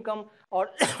the income or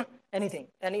anything,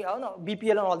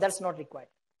 BPL and all, that's not required.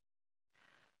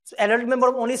 So adult member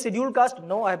of only scheduled caste?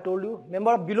 No, I have told you.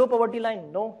 Member of below poverty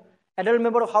line? No. Adult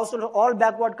member of household of all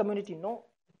backward community? No.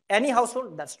 Any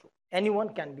household? That's true.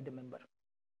 Anyone can be the member.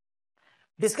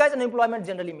 Disguised unemployment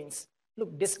generally means,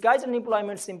 look, disguised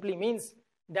unemployment simply means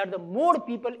that the more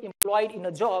people employed in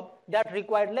a job that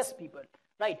required less people,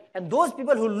 right? And those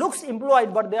people who looks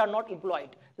employed but they are not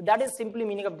employed. So that is simply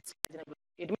meaning of disguised unemployment.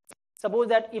 It means, suppose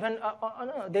that even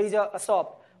there is a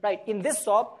shop, right? In this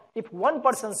shop, if one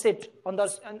person sit on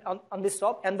this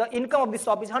shop and the income of this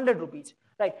shop is 100 rupees,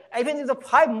 right? Even if the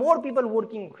 5 more people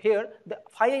working here, the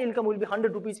final income will be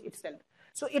 100 rupees itself.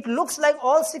 So it looks like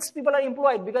all 6 people are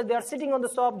employed because they are sitting on the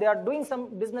shop, they are doing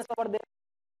some business over there.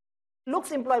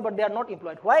 Looks employed, but they are not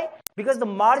employed. Why? Because the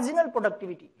marginal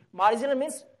productivity. Marginal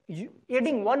means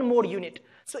adding 1 more unit.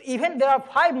 So even there are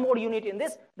 5 more units in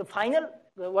this, the final,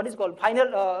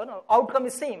 outcome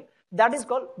is same. That is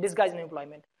called disguised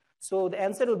unemployment. So the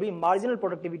answer will be marginal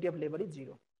productivity of labor is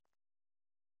 0.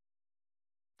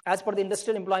 As per the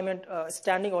Industrial Employment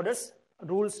Standing Orders,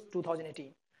 Rules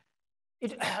 2018.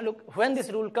 Look, when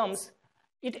this rule comes,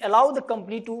 it allows the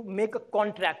company to make a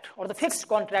contract or the fixed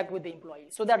contract with the employee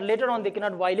so that later on they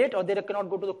cannot violate or they cannot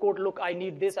go to the court, look, I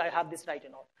need this, I have this right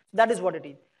and all. That is what it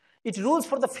is. Its rules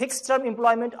for the fixed term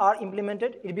employment are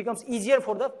implemented. It becomes easier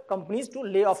for the companies to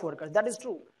lay off workers. That is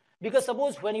true. Because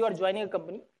suppose when you are joining a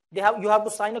company, you have to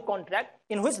sign a contract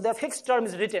in which the fixed term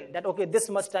is written that, okay, this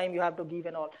much time you have to give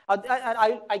and all.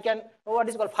 I can,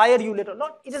 fire you later. No,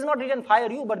 it is not written fire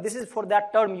you, but this is for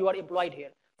that term you are employed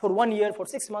here. For 1 year, for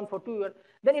 6 months, for 2 years.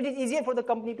 Then it is easier for the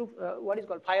company to,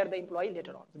 fire the employee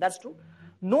later on. So that's true.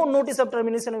 No notice of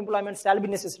termination of employment shall be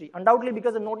necessary. Undoubtedly,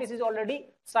 because the notice is already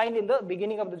signed in the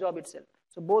beginning of the job itself.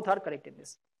 So both are correct in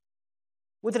this.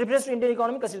 With reference to Indian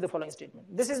economy, consider the following statement.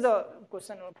 This is the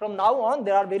question. From now on,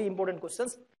 there are very important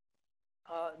questions.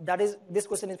 This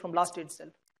question is from last year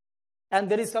itself. And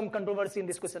there is some controversy in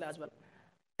this question as well.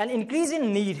 An increase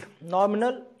in need,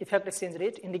 nominal effect exchange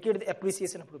rate, indicate the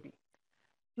appreciation of rupee.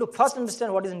 Look, first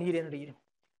understand what is need and read.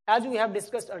 As we have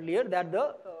discussed earlier, that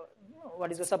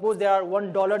suppose there are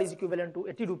 $1 is equivalent to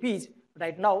 80 rupees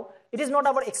right now, it is not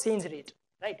our exchange rate,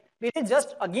 right? It is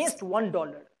just against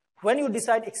 $1. When you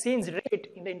decide exchange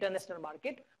rate in the international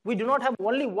market, we do not have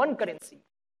only one currency.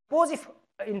 Suppose if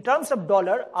in terms of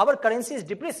dollar, our currency is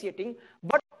depreciating,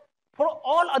 but for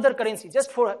all other currencies,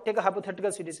 just for take a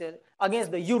hypothetical situation,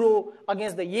 against the euro,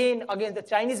 against the yen, against the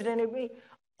Chinese renminbi,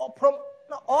 from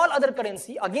all other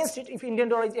currency, against it, if Indian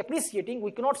dollar is appreciating,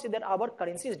 we cannot say that our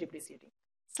currency is depreciating.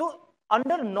 So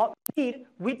under need,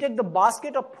 we take the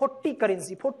basket of 40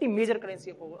 major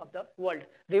currency of the world.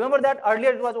 Remember that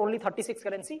earlier it was only 36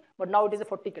 currency, but now it is a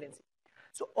 40 currency.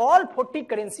 So all 40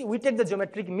 currency, we take the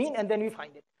geometric mean and then we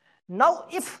find it. Now,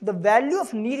 if the value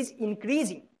of need is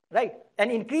increasing, right, an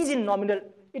increase in nominal,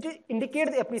 it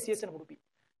indicates the appreciation of rupee.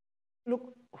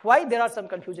 Look, why there are some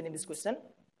confusion in this question?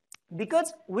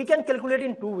 Because we can calculate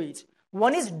in 2 ways.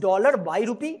 One is dollar by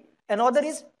rupee, another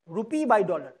is rupee by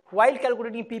dollar. While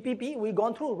calculating PPP, we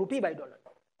gone through rupee by dollar.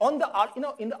 On the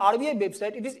in the RBI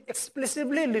website, it is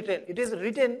explicitly written. It is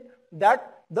written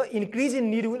that the increase in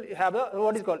need will have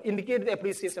indicate the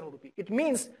appreciation of rupee. It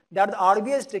means that the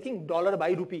RBI is taking dollar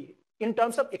by rupee in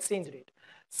terms of exchange rate.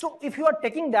 So if you are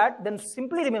taking that, then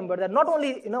simply remember that not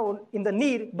only in the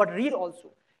need but read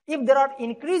also. If there are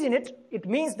increase in it, it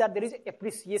means that there is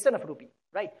appreciation of rupee,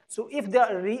 right? So if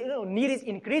the need is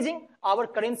increasing, our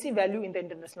currency value in the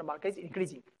international market is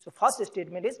increasing. So first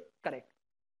statement is correct.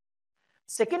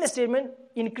 Second statement,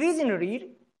 increase in need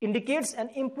indicates an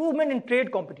improvement in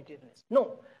trade competitiveness.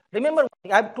 No, remember,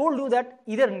 I have told you that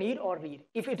either need or read.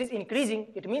 If it is increasing,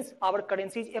 it means our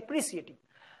currency is appreciating.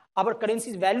 Our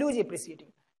currency's value is appreciating.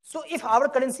 So if our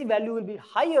currency value will be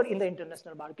higher in the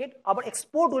international market, our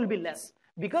export will be less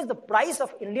because the price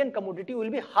of Indian commodity will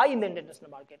be high in the international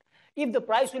market. If the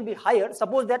price will be higher,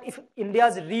 suppose that if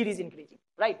India's read is increasing,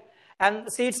 right?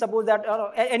 And say suppose that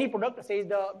any product, say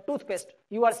the toothpaste,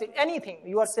 you are selling anything,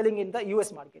 you are selling in the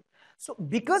US market. So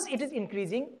because it is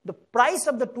increasing, the price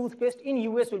of the toothpaste in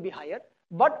US will be higher,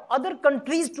 but other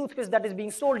countries' toothpaste that is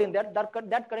being sold in that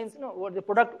currency, or the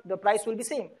product, the price will be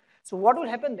same. So what will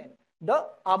happen then?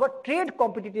 Our trade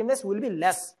competitiveness will be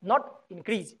less, not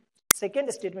increase.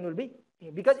 Second statement will be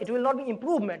because it will not be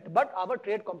improvement, but our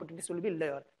trade competitiveness will be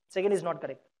lower. Second is not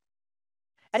correct.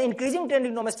 An increasing trend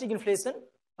in domestic inflation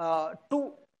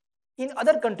in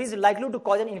other countries is likely to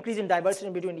cause an increase in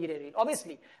diversion between need and read.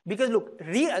 Obviously, because look,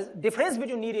 difference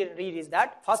between need and read is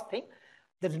that first thing,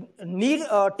 the need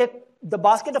take the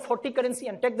basket of 40 currency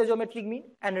and take the geometric mean,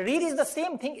 and read is the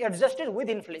same thing adjusted with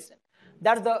inflation.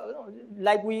 That's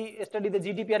like we study the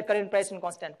GDP or current price and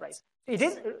constant price. It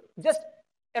is just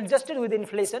adjusted with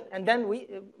inflation, and then we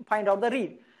find out the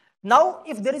read. Now,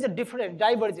 if there is a different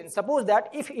divergence, suppose that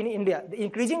if in India, the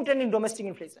increasing trend in domestic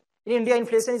inflation, in India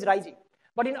inflation is rising,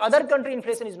 but in other country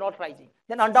inflation is not rising,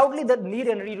 then undoubtedly the need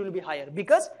and read will be higher,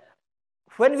 because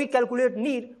when we calculate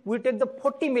need, we take the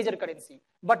 40 major currency,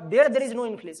 but there is no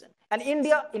inflation. And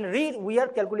India, in read, we are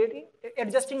calculating,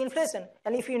 adjusting inflation.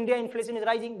 And if India inflation is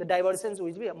rising, the divergence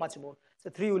will be much more. So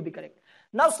 3 will be correct.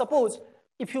 Now suppose,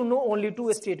 if you know only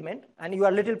 2 statements, and you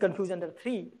are a little confused under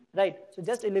 3, right? So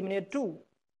just eliminate 2.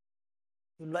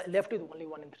 You left with only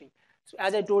 1 and 3. So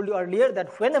as I told you earlier,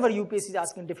 that whenever UPSC is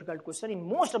asking difficult question, in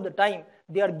most of the time,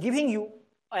 they are giving you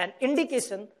an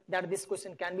indication that this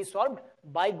question can be solved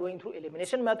by going through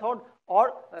elimination method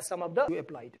or some of the you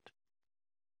applied it.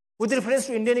 With reference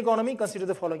to Indian economy, consider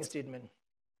the following statement.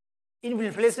 If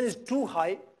inflation is too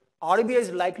high, RBI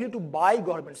is likely to buy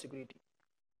government security.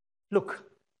 Look,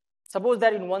 suppose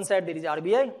that in one side there is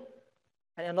RBI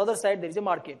and another side there is a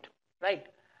market, right?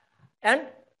 And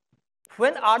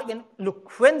when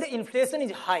the inflation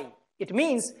is high, it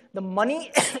means the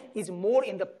money is more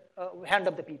in the hand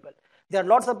of the people. There are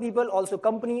lots of people, also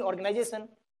company, organization.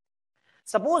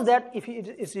 Suppose that if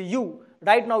it's you,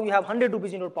 right now you have 100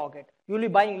 rupees in your pocket, you will be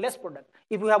buying less product.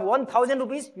 If you have 1,000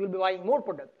 rupees, you will be buying more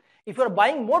product. If you are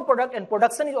buying more product and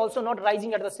production is also not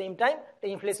rising at the same time,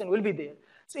 the inflation will be there.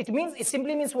 So it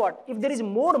simply means what? If there is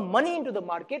more money into the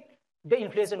market, the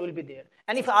inflation will be there.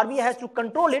 And if RBI has to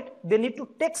control it, they need to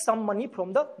take some money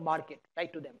from the market,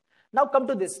 right, to them. Now come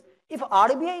to this. If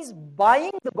RBI is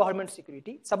buying the government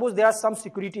security, suppose there are some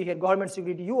security here, government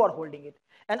security, you are holding it,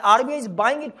 and RBI is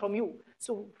buying it from you.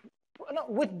 So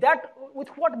with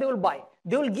what they will buy?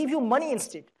 They will give you money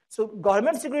instead. So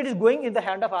government security is going in the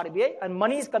hand of RBI and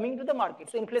money is coming to the market.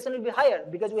 So inflation will be higher,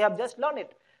 because we have just learned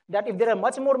it, that if there are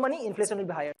much more money, inflation will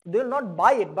be higher. They will not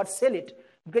buy it, but sell it.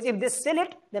 Because if they sell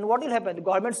it, then what will happen? The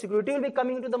government security will be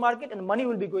coming into the market and money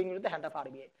will be going into the hand of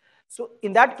RBI. So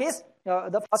in that case,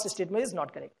 the first statement is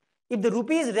not correct. If the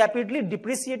rupee is rapidly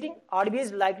depreciating, RBI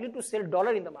is likely to sell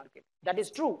dollar in the market. That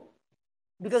is true.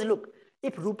 Because look,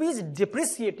 if rupee is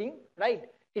depreciating, right,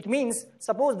 it means,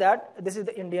 suppose that this is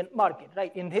the Indian market,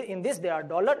 right? In this there are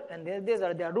dollar and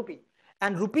there are rupee.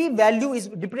 And rupee value is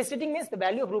depreciating, means the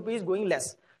value of rupee is going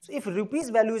less. So if rupee's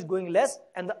value is going less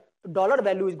and the dollar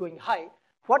value is going high,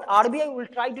 what RBI will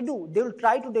try to do? They will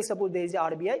try to take, suppose there is a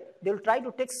RBI, they will try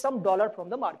to take some dollar from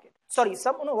the market. Sorry,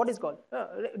 what is called?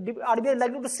 RBI is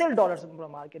likely to sell dollars from the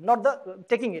market, not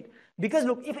taking it. Because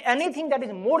look, if anything that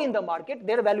is more in the market,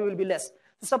 their value will be less.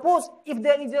 So suppose if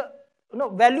there is a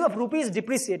value of rupee is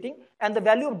depreciating and the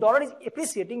value of dollar is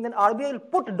appreciating, then RBI will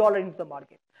put dollar into the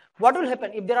market. What will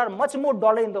happen? If there are much more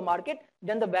dollar in the market,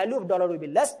 then the value of dollar will be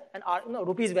less and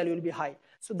rupee's value will be high.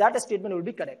 So that statement will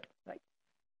be correct, right?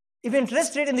 If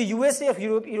interest rate in the USA of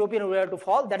European were to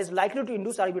fall, that is likely to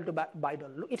induce RBI to buy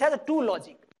dollar. It has a two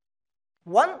logic.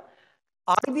 One,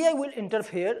 RBI will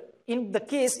interfere in the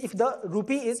case if the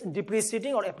rupee is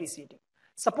depreciating or appreciating.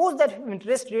 Suppose that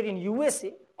interest rate in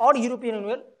USA or European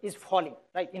Union is falling,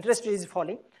 right? Interest rate is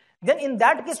falling. Then in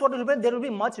that case, what will happen? There will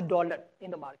be much dollar in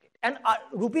the market. And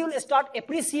rupee will start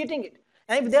appreciating it.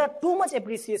 And if there are too much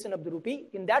appreciation of the rupee,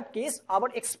 in that case, our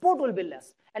export will be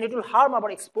less. And it will harm our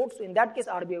exports. So in that case,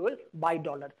 RBI will buy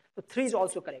dollar. So 3 is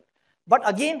also correct. But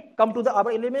again, come to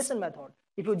our elimination method.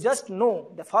 If you just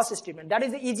know the first statement, that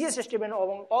is the easiest statement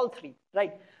among all 3,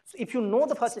 right? So if you know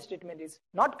the first statement is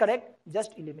not correct,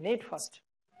 just eliminate first.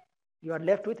 You are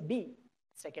left with B,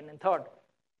 second and third.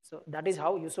 So that is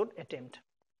how you should attempt.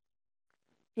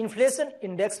 Inflation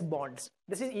index bonds.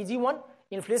 This is easy one.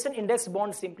 Inflation index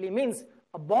bond simply means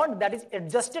a bond that is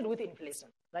adjusted with inflation,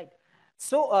 right?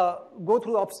 So go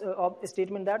through a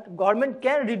statement that government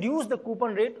can reduce the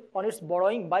coupon rate on its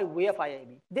borrowing by way of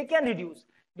IIB. They can reduce,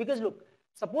 because look,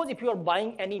 suppose if you are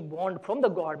buying any bond from the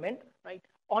government, right,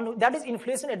 that is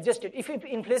inflation adjusted. If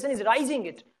inflation is rising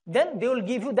it, then they will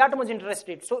give you that much interest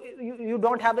rate. So you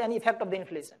don't have any effect of the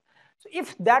inflation. So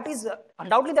if that is,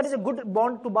 undoubtedly that is a good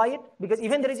bond to buy it, because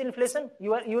even there is inflation,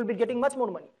 you will be getting much more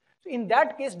money. So in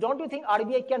that case, don't you think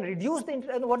RBI can reduce the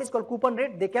what is called coupon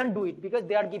rate? They can do it because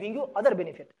they are giving you other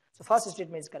benefit. So first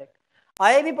statement is correct.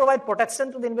 IIB provide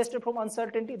protection to the investor from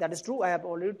uncertainty. That is true. I have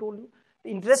already told you. The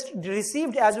interest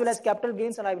received as well as capital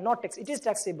gains are not taxed. It is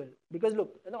taxable because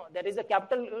look, there is a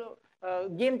capital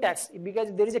gain tax.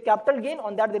 Because there is a capital gain,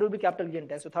 on that there will be capital gain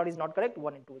tax. So third is not correct,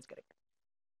 1 and 2 is correct.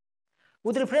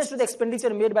 With reference to the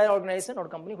expenditure made by an organization or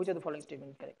company, which of the following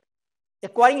statement is correct?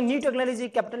 Acquiring new technology,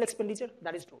 capital expenditure,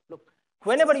 that is true. Look,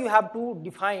 whenever you have to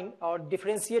define or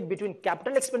differentiate between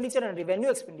capital expenditure and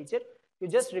revenue expenditure, you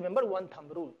just remember one thumb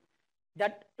rule.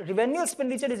 That revenue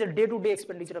expenditure is a day-to-day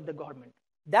expenditure of the government.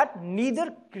 That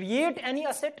neither create any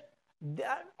asset,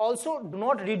 that also do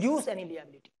not reduce any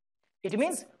liability. It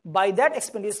means by that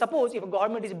expenditure, suppose if a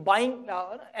government is buying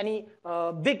any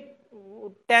big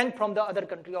tank from the other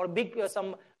country or big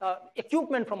some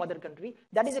equipment from other country,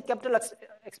 that is a capital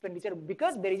expenditure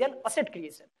because there is an asset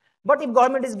creation. But if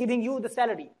government is giving you the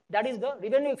salary, that is the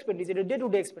revenue expenditure, a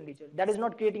day-to-day expenditure. That is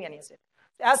not creating any asset.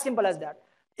 As simple as that.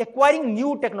 Acquiring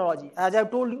new technology, as I have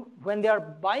told you, when they are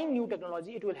buying new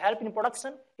technology, it will help in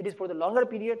production. It is for the longer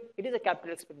period. It is a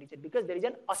capital expenditure because there is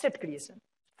an asset creation.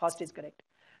 First is correct.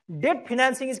 Debt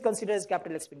financing is considered as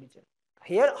capital expenditure.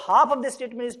 Here, half of the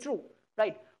statement is true,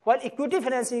 right? While equity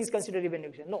financing is considered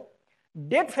revenue. No.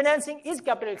 Debt financing is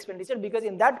capital expenditure because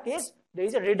in that case, there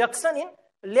is a reduction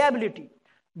in liability.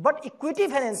 But equity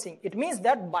financing, it means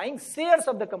that buying shares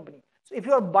of the company. So if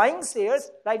you are buying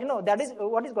shares, right, that is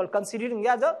what is called considering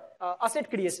as a asset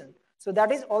creation. So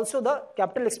that is also the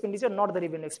capital expenditure, not the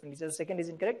revenue expenditure. The second is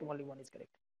incorrect, only one is correct.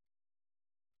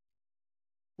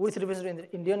 With reference to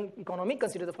the Indian economy,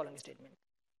 consider the following statement.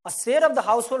 A share of the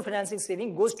household financing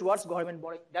saving goes towards government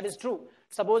borrowing. That is true.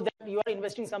 Suppose that you are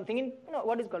investing something in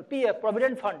what is called PF,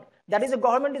 Provident Fund. That is the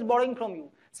government is borrowing from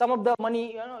you. Some of the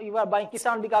money you are buying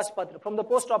Kisan Vikas Patra from the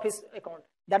post office account.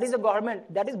 That is the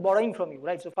government that is borrowing from you,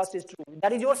 right? So first is true.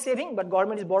 That is your saving, but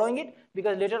government is borrowing it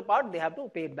because later part they have to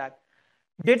pay it back.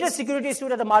 Data security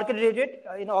issued at a market rate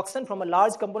in auction from a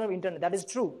large component of internet. That is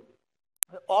true.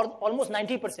 Or almost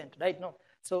 90%, right? No.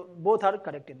 So both are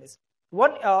correct in this.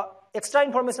 One extra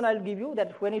information I'll give you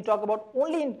that when you talk about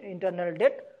only internal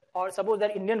debt, or suppose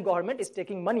that Indian government is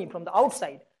taking money from the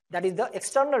outside, that is the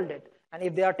external debt. And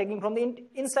if they are taking from the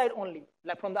inside only,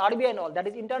 like from the RBI and all, that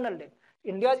is internal debt.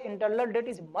 India's internal debt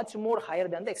is much more higher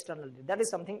than the external debt. That is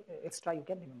something extra you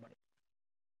can remember.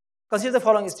 Consider the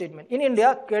following statement. In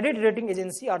India, credit rating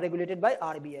agencies are regulated by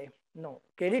RBI. No,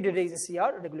 credit rating agencies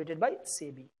are regulated by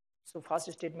SEBI. So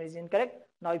first statement is incorrect.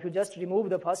 Now if you just remove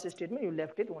the first statement, you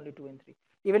left it only 2 and 3.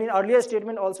 Even in earlier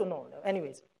statement also no.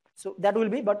 Anyways, so that will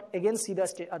be, but again see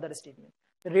the other statement.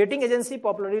 The rating agency,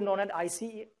 popularly known as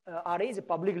ICRA, is a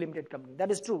public limited company.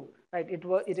 That is true, right?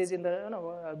 It is in the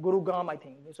Gurugram, I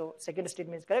think. So second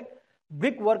statement is correct.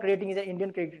 Brickwork Rating is an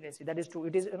Indian credit agency. That is true.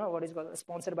 It is what is called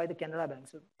sponsored by the Canara Bank.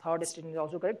 So third statement is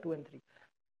also correct. 2 and 3.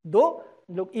 Though,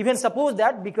 look, even suppose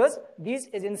that because these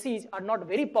agencies are not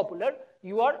very popular,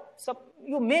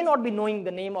 you may not be knowing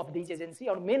the name of these agencies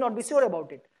or may not be sure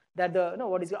about it. That the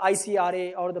what is the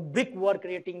ICRA or the Brickwork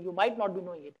Rating, you might not be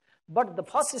knowing it. But the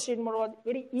first statement was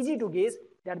very easy to guess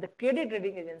that the credit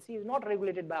rating agency is not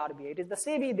regulated by RBI. It is the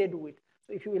SEBI, they do it.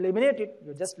 So if you eliminate it,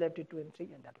 you just left it 2 and 3,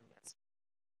 and that will be answer.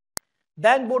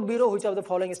 Bank Board Bureau, which of the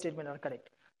following statements are correct?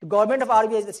 The government of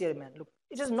RBI is the chairman. Look,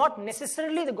 it is not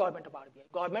necessarily the government of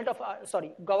RBI.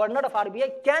 Governor of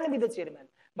RBI can be the chairman,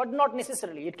 but not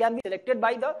necessarily. It can be selected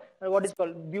by the what is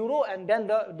called bureau, and then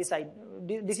the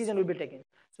decision will be taken.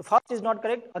 So first is not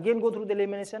correct. Again, go through the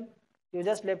elimination. You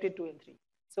just left it 2 and 3.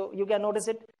 So you can notice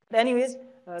it. But anyways,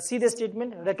 see the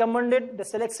statement. Recommended the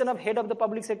selection of head of the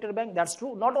public sector bank. That's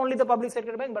true. Not only the public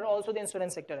sector bank, but also the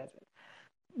insurance sector as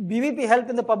well. BVP helped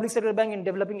in the public sector bank in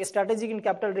developing a strategic and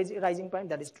capital rising point.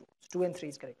 That is true. 2 and 3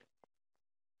 is correct.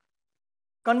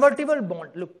 Convertible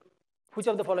bond. Look, which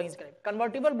of the following is correct?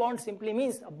 Convertible bond simply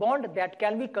means a bond that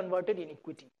can be converted in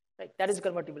equity. Right? That is a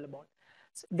convertible bond.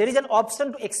 So there is an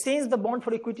option to exchange the bond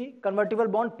for equity. Convertible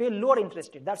bond pay lower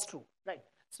interest rate. That's true. Right?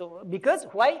 So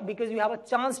why? Because you have a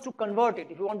chance to convert it.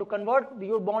 If you want to convert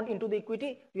your bond into the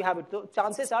equity, you have it. So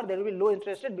chances are there will be low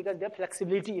interest rate because the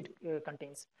flexibility it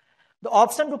contains. The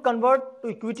option to convert to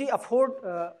equity afford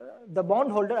the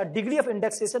bondholder a degree of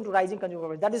indexation to rising consumer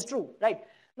prices. That is true, right?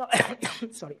 Now,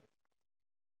 sorry.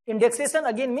 Indexation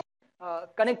again means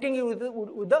connecting you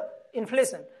with the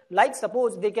inflation. Like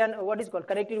suppose they can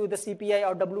connect it with the CPI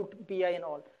or WPI and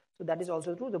all. So that is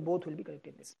also true. The both will be correct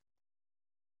in this.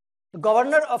 The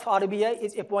governor of RBI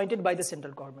is appointed by the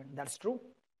central government. That's true.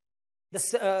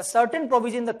 The certain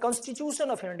provision in the Constitution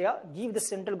of India give the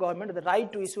central government the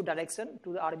right to issue direction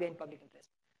to the RBI in public interest.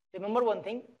 Remember one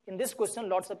thing, in this question,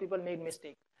 lots of people made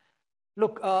mistake.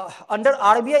 Look, under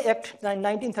RBI Act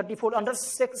 1934, under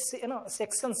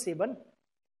Section 7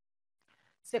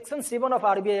 of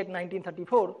RBI Act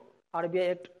 1934,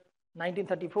 RBI Act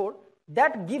 1934,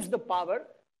 that gives the power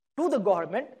to the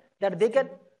government that they can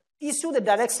issue the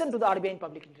direction to the RBI in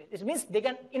public interest. It means they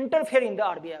can interfere in the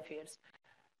RBI affairs,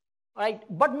 right?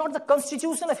 But not the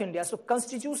Constitution of India. So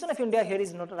Constitution of India here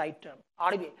is not the right term,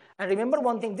 RBI. And remember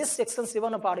one thing, this section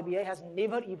 7 of RBI has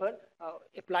never ever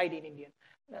applied in India.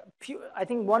 I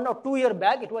think 1 or 2 years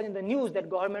back, it was in the news that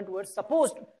government was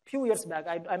supposed, few years back,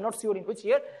 I'm not sure in which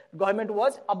year, government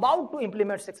was about to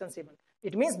implement section 7.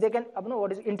 It means they can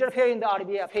interfere in the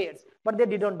RBI affairs, but they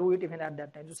did not do it even at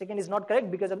that time. So second is not correct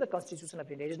because of the Constitution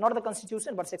of India. It is not the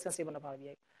Constitution, but section 7 of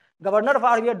RBI. Governor of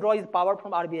RBI draws his power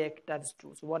from RBI Act, that is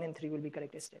true. So 1 and 3 will be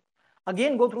correct step.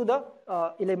 Again, go through the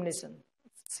elimination.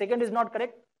 Second is not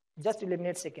correct, just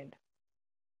eliminate second.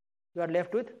 You are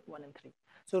left with 1 and 3.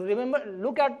 So remember,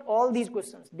 look at all these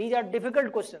questions. These are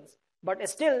difficult questions, but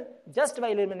still, just by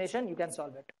elimination, you can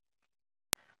solve it.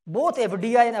 Both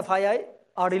FDI and FII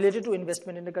are related to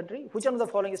investment in the country. Which one of the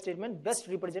following statements best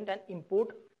represent an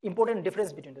important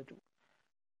difference between the two?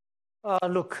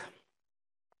 Look,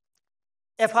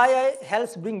 FII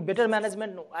helps bring better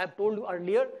management. No, I have told you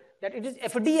earlier that it is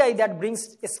FDI that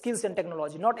brings skills and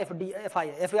technology, not FII.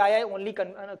 FII only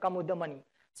come with the money.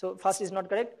 So first is not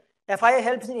correct. FII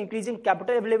helps in increasing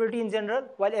capital availability in general,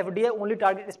 while FDI only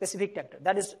targets a specific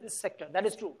sector. That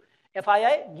is true.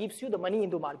 FII gives you the money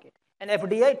into market, and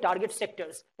FDI targets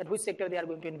sectors, at which sector they are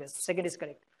going to invest. Second is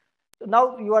correct. So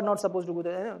now you are not supposed to go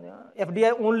there.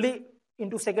 FDI only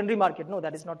into secondary market. No,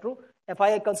 that is not true.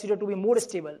 FII considered to be more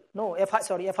stable. No,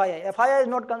 FII. FII is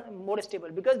not more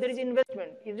stable because there is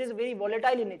investment. It is very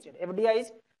volatile in nature. FDI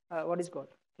is what is called?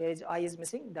 Here is I is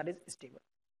missing. That is stable.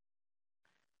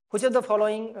 Which of the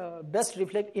following best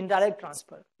reflect indirect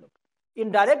transfer? Look,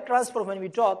 indirect transfer, when we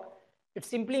talk, it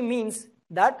simply means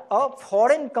that a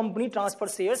foreign company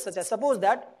transfers shares, such as suppose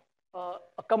that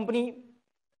a company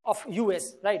of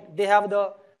US, right? They have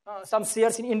some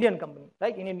shares in Indian company,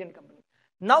 right? In Indian company.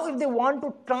 Now, if they want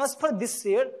to transfer this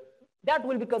share, that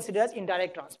will be considered as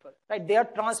indirect transfer, right? They are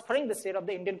transferring the share of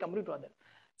the Indian company to other.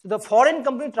 So the foreign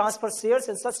company transfers shares,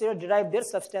 and such shares derive their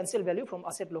substantial value from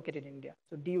asset located in India.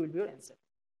 So D will be your answer.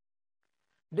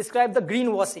 Describe the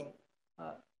greenwashing.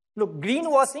 Look,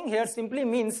 greenwashing here simply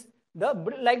means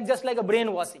just like a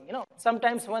brainwashing.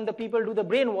 Sometimes when the people do the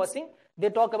brainwashing, they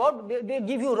talk about they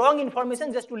give you wrong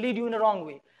information just to lead you in a wrong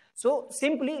way. So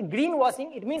simply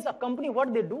greenwashing, it means a company,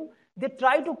 what they do, they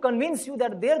try to convince you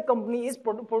that their company is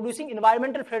producing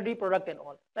environmental friendly product and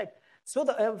all, right? So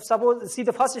suppose see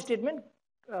the first statement,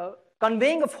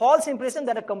 conveying a false impression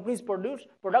that a company's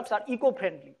products are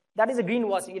eco-friendly. That is a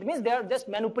greenwashing. It means they are just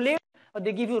manipulating, or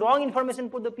they give you wrong information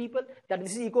for the people that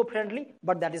this is eco-friendly,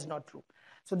 but that is not true.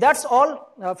 So that's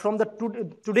all from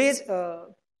today's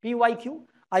PYQ.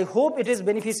 I hope it is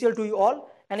beneficial to you all.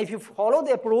 And if you follow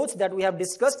the approach that we have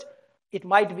discussed, it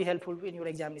might be helpful in your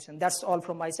examination. That's all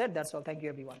from my side. That's all. Thank you,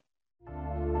 everyone.